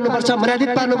व्यवस्थित पार्नुपर्छ, मर्यादित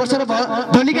पार्नुपर्छ र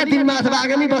भोलिका दिनमा अथवा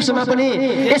आगामी वर्षमा पनि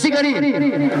यसै गरी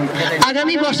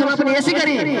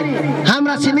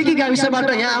हाम्रा छिमेकी गाविसबाट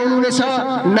यहाँ आउनुहुनेछ,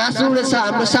 नाच्नुहुनेछ,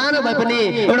 हाम्रो सानो भए पनि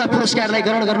एउटा पुरस्कारलाई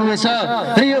ग्रहण गर्नुहुनेछ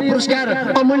र यो पुरस्कार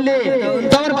अमूल्य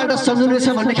तवरबाट सम्झनुहुनेछ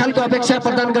भन्ने खालको अपेक्षा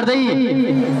प्रदान गर्दै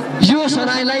यो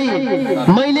सरायलाई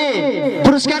मैले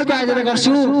पुरस्कारको आयोजना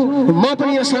गर्छु। म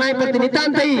पनि यो सरायप्रति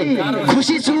नितान्तै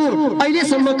खुसी छु।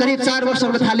 अहिलेसम्म करिब 4 वर्ष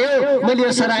हुन थाल्यो मैले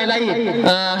यो सरायलाई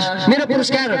मेरो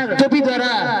पुरस्कार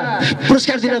टोपीद्वारा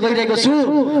पुरस्कार दिन गइरहेको छु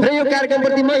र यो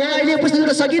कार्यक्रमप्रति म यहाँ अहिले उपस्थित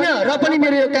हुन सकिनँ र पनि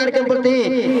मेरो यो कार्यक्रमप्रति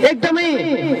एकदमै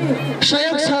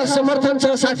सहयोग छ, समर्थन छ।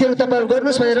 साथीहरू तपाईँहरू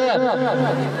गर्नुहोस् भनेर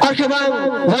अर्खबाङ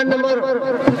वार्ड नम्बर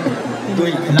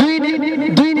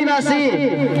 2 निवासी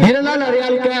हिरलाल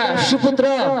अर्यालका सुपुत्र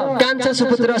कान्छा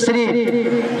सुपुत्र श्री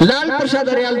लाल प्रसाद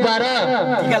अर्यालद्वारा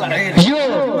यो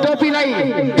टोपीलाई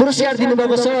पुरस्कार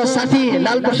दिनुभएको छ। साथी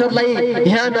लाल प्रसादलाई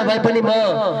यहाँ नभए पनि म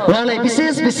उहाँलाई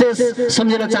विशेष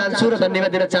सम्झिन चाहन्छु र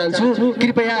धन्यवाद दिन चाहन्छु।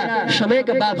 कृपया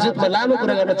समयका बावजुद म लामो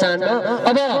कुरा गर्न चाहन्न,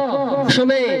 अब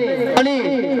समय अलि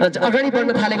अगाडि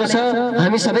बढ्न थालेको छ,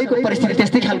 हामी सबैको परिस्थिति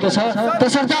त्यस्तै खालको छ,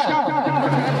 तसर्थ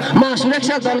म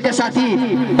सुरक्षा दलका साथी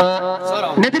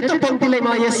नेतृत्व पङ्क्तिलाई म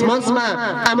यस मञ्चमा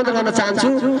आमन्त्रण गर्न चाहन्छु।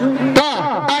 त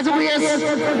आजको यस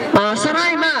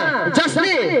सरायमा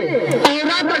जसले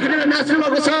अहोरात्र खटेर नाच्नु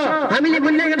भएको छ, हामीले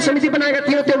मूल्याङ्कन समिति बनाएका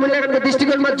थियौँ, त्यो मूल्याङ्कनको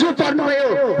दृष्टिकोणमा जो पर्नुभयो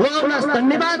उहाँलाई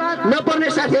धन्यवाद। नपर्ने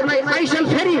साथीहरूलाई आइसल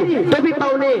फेरि टोपी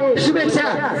पाउने शुभेच्छा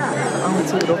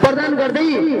प्रदान गर्दै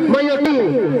म यो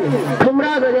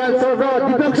खुमराज अर्याल सर र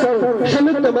दीपक सर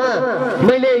संयुक्तमा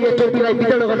मैले यो टोपीलाई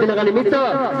वितरण गरिदिनका निमित्त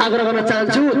आग्रह गर्न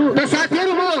चाहन्छु। र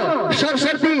साथीहरू म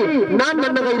सरस्वती नाम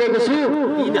भन्न गइरहेको छु,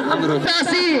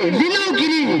 तासी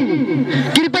लिलोगिरी,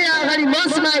 कृपया अगाडि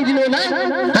मञ्चमा आइदिनु होला।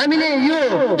 हामीले यो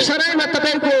सरायमा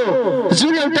तपाईँको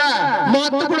जुन एउटा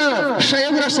महत्त्वपूर्ण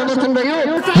सहयोग र समर्थन रह्यो,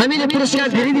 हामीले पुरस्कार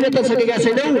धेरै दिन त सकेका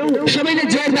छैनौँ, सबैले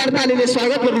जोरदार तालीले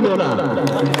स्वागत गरिदिनु होला।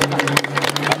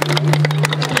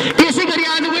 यसै गरी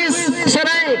आजको यस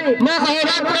सरायमा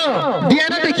अहोरात्र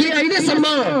बिहानदेखि अहिलेसम्म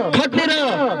खटेर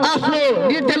आफ्नो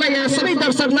नृत्यलाई यहाँ सबै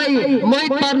दर्शकलाई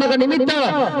मोहित पार्नका निमित्त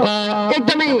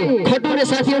एकदमै खटुने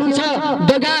साथीहरू छ।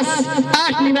 बगास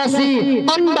 8 निवासी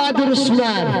अनबहादुर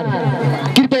सुनार,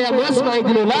 कृपया मञ्चमा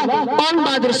आइदिनु होला।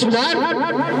 अनबहादुर सुनार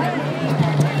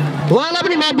उहाँलाई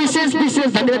पनि म विशेष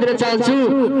धन्यवाद दिन चाहन्छु।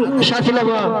 साथीलाई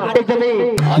म एकदमै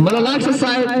मलाई लाग्छ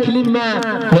सायद फिल्ममा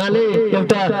उहाँले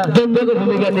एउटा द्वन्द्वको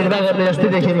भूमिका निर्वाह गर्ने जस्तै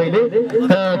देखेँ मैले।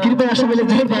 कृपया सबैले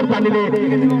जोरदार तालीले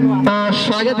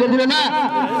स्वागत गरिदिनु होला।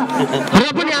 र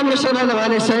पनि हाम्रो सरायलाई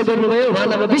उहाँले सहयोग गर्नुभयो,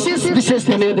 उहाँलाई म विशेष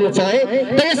धन्यवाद दिन चाहेँ।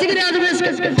 र यसै गरी आज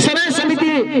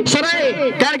सराय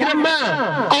कार्यक्रममा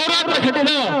अहोरात्र खटेर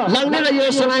लाग्ने र यो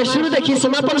सराय सुरुदेखि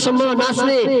समापनसम्म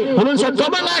नाच्ने हुनुहुन्छ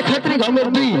कमला खत्री घमेर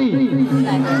 2।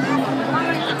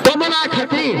 कमला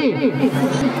खत्री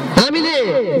हामीले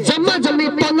जम्मी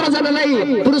 15 जनालाई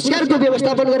पुरस्कारको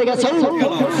व्यवस्थापन गरेका छौँ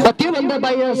र त्योभन्दा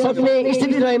बाहिर सक्ने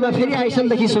स्थिति रहेमा फेरि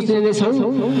आइसनदेखि सोच्ने छौँ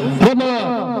र म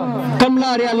कमला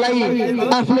अर्याललाई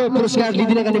आफ्नो पुरस्कार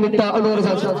लिदिनका निमित्त अनुरोध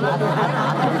गर्छु।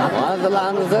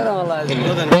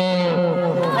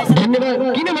 धन्यवाद।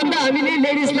 किन भन्दा हामीले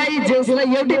लेडिजलाई जेन्ट्सलाई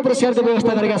एउटै पुरस्कारको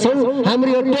व्यवस्था गरेका छौँ। हाम्रो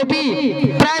यो टोपी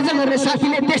प्रायोजन गर्ने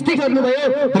साथीले त्यस्तै गर्नुभयो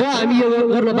र हामी यो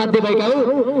गर्न बाध्य भएका हौ।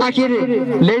 आखिर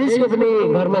लेडिजको पनि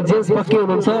घरमा जेन्ट्स पक्कै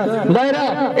हुनुहुन्छ। गएर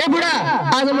ए बुढा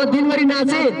आज म दिनभरि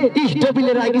नाचे यी टोपी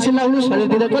लिएर आएकी छु लाउनुहोस् भनेर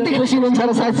दिँदा कति खुसी हुनुहुन्छ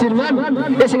र सायद श्रीमान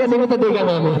यसैका निमित्त दिएका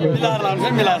हामी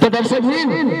दर्शकबिन।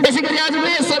 यसै गरी आज म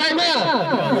सरायमा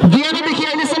बिहानदेखि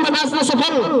अहिलेसम्म नाच्न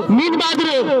सफल मिनबहादुर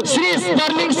श्री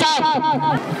बर्लिङ साथ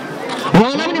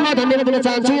उहाँलाई पनि म धन्यवाद दिन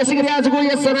चाहन्छु। यसै गरी आजको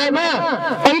यस सरायमा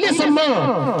अहिलेसम्म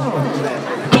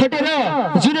खटेर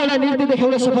जुन एउटा नृत्य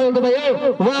देखाउन सफल हुनुभयो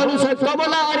उहाँहरू छ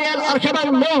कमला अर्याल अर्खबाङ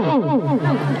 9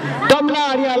 कमला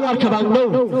अर्याल अर्खबाङ 9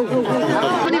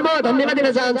 पनि म धन्यवाद दिन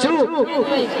चाहन्छु।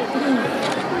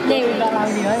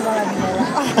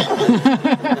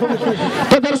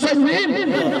 दर्शकबिन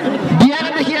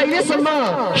बिहानदेखि अहिलेसम्म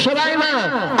सरायमा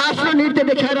आफ्नो नृत्य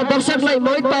देखाएर दर्शकलाई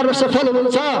मोहित पार्न सफल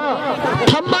हुनुहुन्छ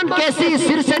थम्मन केसी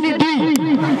शीर्षनी 2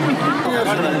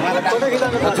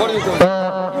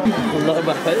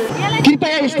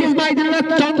 कृपया स्टेजमा आइदिनु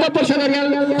टङ्क प्रसाद अर्याल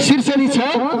शीर्षनी 6।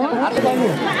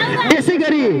 यसै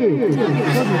गरी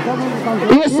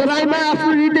यस सरायमा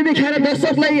आफ्नो नृत्य देखाएर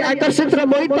दर्शकलाई आकर्षित र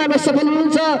मोहित पार्न सफल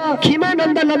हुनुहुन्छ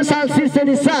खिमानन्द लम्साल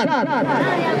शीर्षनी 7।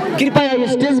 कृपया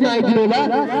स्टेजमा आइदिनु होला।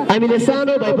 हामीले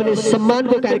सानो भए पनि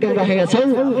सम्मानको कार्यक्रम राखेका छौँ।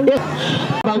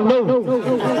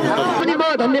 पनि म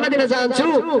धन्यवाद दिन चाहन्छु।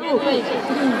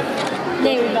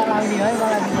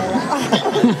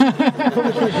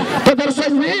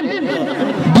 दर्शकबिन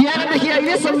बिहानदेखि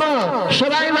अहिलेसम्म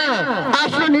सरायमा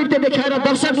आफ्नो नृत्य देखाएर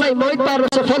दर्शकलाई मोहित पार्न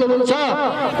सफल हुनुहुन्छ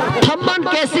थम्मन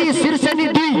केसी शीर्षनी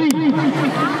 2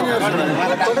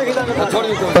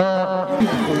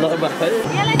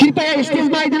 कृपया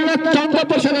स्टेजमा आइदिनु टङ्क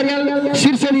प्रसाद अर्याल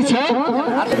शीर्षनी 6।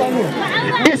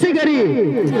 यसै गरी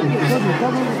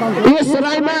यस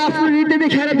सरायमा आफ्नो नृत्य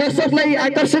देखाएर दर्शकलाई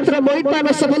आकर्षित र मोहित पार्न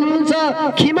सफल हुनुहुन्छ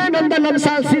खिमानन्द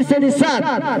लम्साल शीर्षनी 7।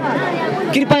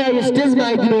 कृपया स्टेजमा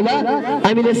आइदिनु होला।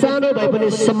 हामीले सानो भए पनि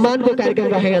सम्मानको कार्यक्रम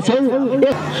राखेका छौँ।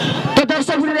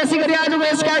 दर्शकहरू यसै गरी आजको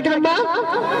यस कार्यक्रममा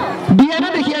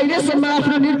बिहानदेखि अहिलेसम्म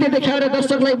आफ्नो नृत्य देखाएर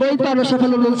दर्शकलाई मोहित पार्न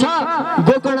सफल हुनुहुन्छ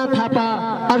गोकर्णा थापा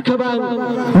अर्खबाङ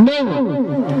 9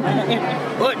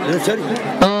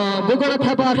 गोकर्णा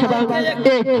थापा अर्खबाङ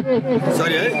 1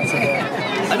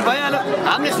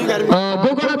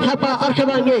 गोकर्णा थापा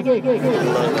अर्खबाङ 1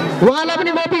 उहाँलाई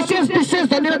पनि म विशेष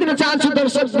धन्यवाद दिन चाहन्छु।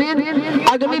 दर्शकबिन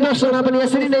आगामी वर्षमा पनि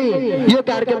यसरी नै यो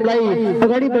कार्यक्रमलाई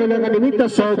अगाडि बढाउनका निमित्त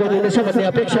सहयोग गर्नुहुनेछ भन्ने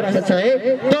अपेक्षा राख्न चाहे।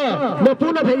 त म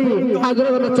पुनः फेरि आग्रह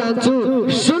गर्न चाहन्छु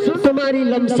सुन कुमारी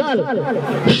लम्साल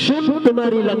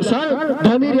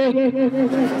धमिर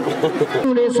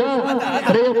हुनेछ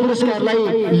र यो पुरस्कारलाई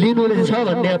लिनुहुनेछ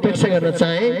भन्ने अपेक्षा गर्न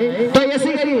चाहे। त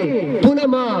यसै गरी पुनः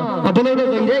म बोलाउन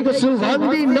गइरहेको छु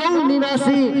भन्दी 9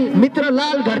 निवासी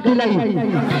मित्रलाल घरतीलाई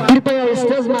कृपया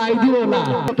स्टेजमा आइदिनु होला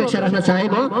अपेक्षा राख्न चाहे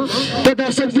म। त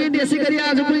दर्शकबिन यसै गरी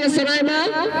आजको यस सरायमा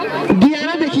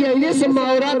बिहानदेखि अहिलेसम्म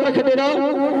अवरात्र खटेर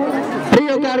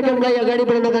यो कार्यक्रमलाई अगाडि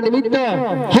बढाउनका निमित्त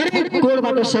हरेक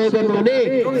कोणबाट सहयोग गर्नुहुने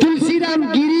तुलसीराम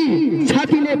गिरी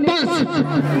छातीले 5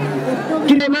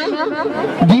 किनेमा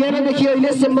बिहानदेखि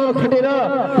अहिलेसम्म खटेर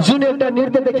जुन एउटा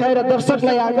नृत्य देखाएर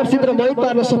दर्शकलाई आकर्षित र मोहित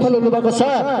पार्न सफल हुनुभएको छ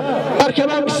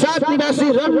अर्खबाङ 7 निवासी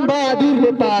रणबहादुर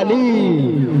नेपाली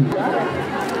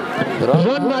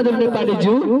रणबहादुर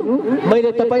नेपालीज्यू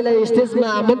मैले तपाईलाई स्टेजमा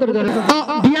आमन्त्रण गरेँ।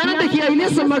 बिहानदेखि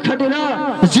अहिलेसम्म खटेर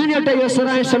जुन एउटा यो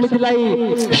सराय समितिलाई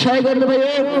सहयोग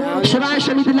गर्नुभयो सराय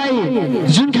समितिलाई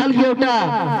जुन खालको एउटा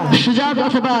सुझाव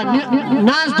अथवा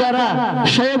नाचद्वारा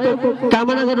सहयोगको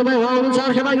कामना गर्नुभयो उहाँ हुनुहुन्छ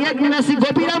अर्खबाङ 1 निवासी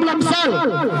गोपीराम लम्साल।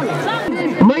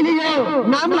 मैले यो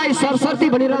नामलाई सरस्वती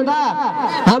भनिरहँदा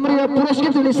हाम्रो यो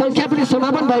पुरस्कृत हुने सङ्ख्या पनि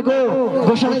समापन भएको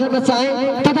घोषणा गर्न चाहे।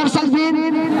 दर्शकबिन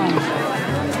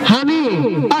हामी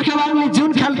अर्खबाङले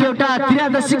जुन खालको एउटा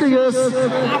त्रयोदशीको यो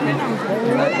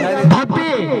भव्य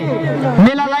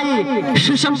मेलालाई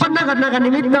सुसम्पन्न गर्नका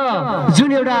निमित्त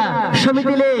जुन एउटा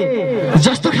समितिले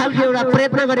जस्तो खालको एउटा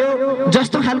प्रयत्न गर्यो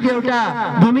जस्तो खालको एउटा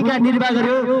भूमिका निर्वाह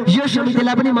गर्यो यो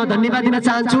समितिलाई पनि म धन्यवाद दिन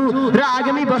चाहन्छु र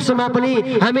आगामी वर्षमा पनि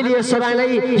हामीले यो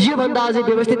सरायलाई योभन्दा अझै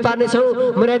व्यवस्थित पार्नेछौँ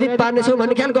मर्यादित पार्नेछौँ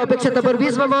भन्ने खालको अपेक्षा तपाईहरु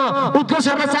बीचमा म उद्घोष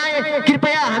गर्न चाहे।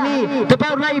 कृपया हामी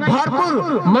तपाईहरुलाई भरपूर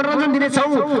मनोरञ्जन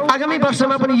दिनेछौँ आगामी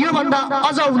वर्षमा पनि योभन्दा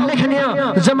अझ उल्लेखनीय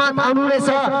जमात आउनुहुनेछ।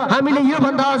 हामीले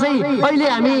योभन्दा अझै अहिले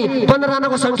हामी 15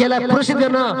 जनाको संख्यालाई पुरस्कृत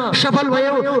गर्न सफल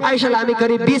भयौँ। आइसाल हामी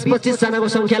करिब 20-25 जनाको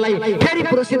संख्यालाई फेरि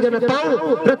पुरस्कृत गर्न पाऊँ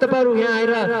र तपाईँहरू यहाँ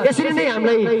आएर यसरी नै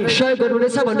हामीलाई सहयोग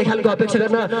गर्नुहुनेछ भन्ने खालको अपेक्षा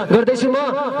गर्दैछु म।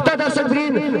 त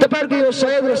दर्शकवृन्द, तपाईँहरूको यो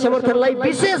सहयोग र समर्थनलाई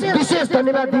विशेष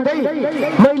धन्यवाद दिँदै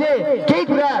मैले केही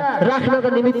कुरा राख्नका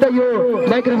निमित्त यो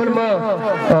माइक्रोफोन म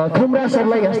खुमरा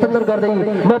सरलाई हस्तान्तरण गर्दै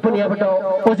म पनि यहाँबाट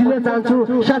ओझिल्न चाहन्छु।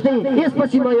 साथै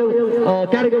यसपछि म यो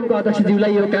कार्यक्रमको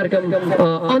अध्यक्षज्यूलाई यो कार्यक्रम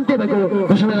अन्त्य भएको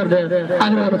घोषणा गर्दै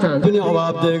आग्रह गर्न चाहन्छु। पनि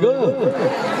अभाव दिएको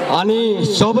अनि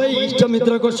सबै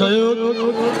इष्टमित्रको सहयोग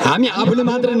हामी आफूले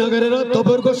मात्रै नगरेर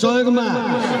तपाईँहरूको सहयोगमा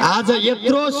आज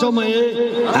यत्रो समय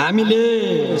हामीले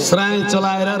श्राय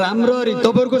चलाएर राम्ररी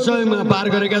तपाईँहरूको सहयोगमा पार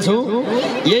गरेका छौँ।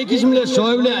 यही किसिमले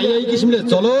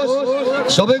चलोस्,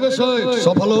 सबैको सहयोग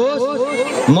सफल होस्।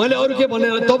 मैले अरू के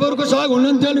भनेर तपाईँहरूको सहयोग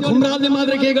हुनुहुन्थ्यो भने खुमराले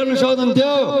मात्रै के गर्न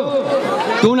सक्नुहुन्थ्यो।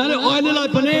 त्यो हुनाले अहिलेलाई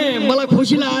पनि मलाई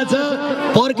खुसी लागेछ,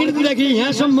 प्रकृतिदेखि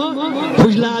यहाँसम्म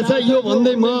खुसी लागेछ। यो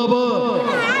भन्दै म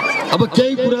अब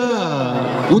केही कुरा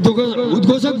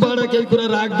उद्घोषकबाट केही कुरा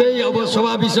राख्दै अब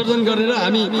सभा विसर्जन गरेर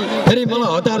हामी फेरि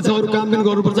मलाई हतार छ, अरू काम पनि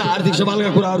गर्नुपर्छ, आर्थिक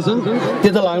सवालका कुराहरू छन्,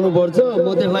 त्यता लाग्नुपर्छ।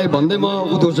 म त्यसलाई भन्दै म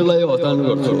उद्घोषकलाई हस्तान्तरण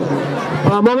गर्छु।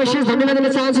 म विशेष धन्यवाद दिन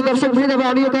चाहन्छु। दर्शकवृन्द, अब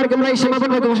हामी यो कार्यक्रमलाई समापन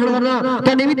भएको घोषणा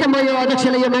गर्नका निमित्त म यो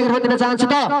अध्यक्षलाई यो माइक्रोफोन दिन चाहन्छु।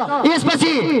 त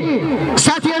यसपछि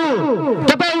साथीहरू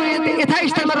तपाईँ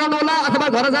यथास्थलमा रहनुहोला अथवा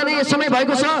घर जाने समय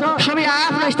भएको छ। सबै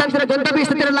आफ्नो स्थानतिर गन्तव्य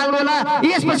स्थलतिर लाग्नुहोला।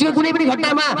 यसपछिको कुनै पनि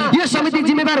घटनामा यो समिति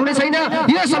जिम्मेवार हुने छैन,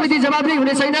 यो समिति जवाबदेही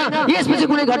हुने छैन। यसपछि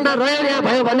कुनै घटना रह्यो यहाँ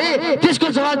भयो भने त्यसको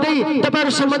जवाबदेही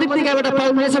तपाईँहरू सम्बन्धित निकायबाट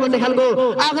पाउनुहुनेछ भन्ने खालको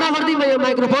आग्रह गर्दै म यो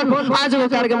माइक्रोफोन आजको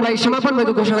कार्यक्रमलाई समापन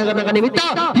भएको घोषणा गर्नका निमित्त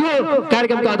यो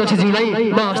कार्यक्रमका अध्यक्षज्यूलाई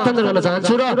म हस्तान्तरण गर्न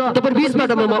चाहन्छु र तपाईँ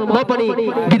बीचबाट म पनि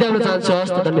बिदा हुन चाहन्छु।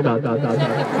 हस्त, धन्यवाद।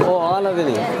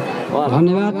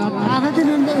 धन्यवाद।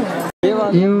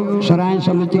 यो सराय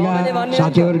समितिका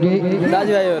साथीहरूले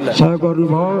सहयोग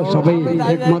गर्नुभयो, सबै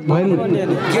एकमत भयौँ।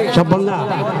 सबभन्दा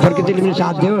प्रकृतिले पनि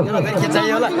साथ दियो,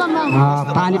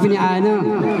 पानी पनि आएन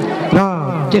र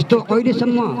त्यस्तो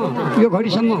अहिलेसम्म यो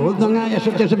घडीसम्म हुलदङ्गा यसो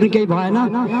त्यसो पनि केही भएन।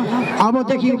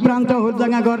 अबदेखि उपरान्त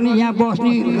हुलदङ्गा गर्ने, यहाँ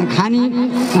बस्ने खाने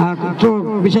त्यो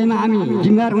विषयमा हामी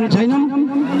जिम्मेवार हुने छैनौँ।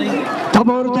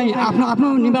 तपाईँहरू चाहिँ आफ्नो आफ्नो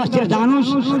निवासतिर जानुहोस्।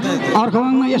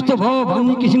 अर्खबाङमा यस्तो भयो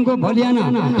भन्ने किसिमको भलियान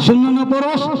सुन्न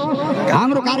नपरोस्।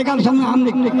 हाम्रो कार्यकालसम्म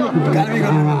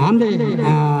हामीले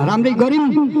राम्रै गऱ्यौँ।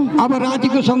 अब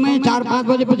रातिको समय 4-5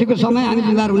 बजेपछिको समय हामी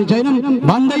जिम्मेवार हुने छैनौँ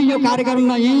भन्दै यो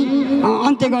कार्यक्रमलाई यहीँ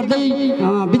अन्त्य गर्दै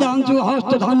बिदा हुन्छु। हवस्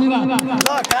त, धन्यवाद।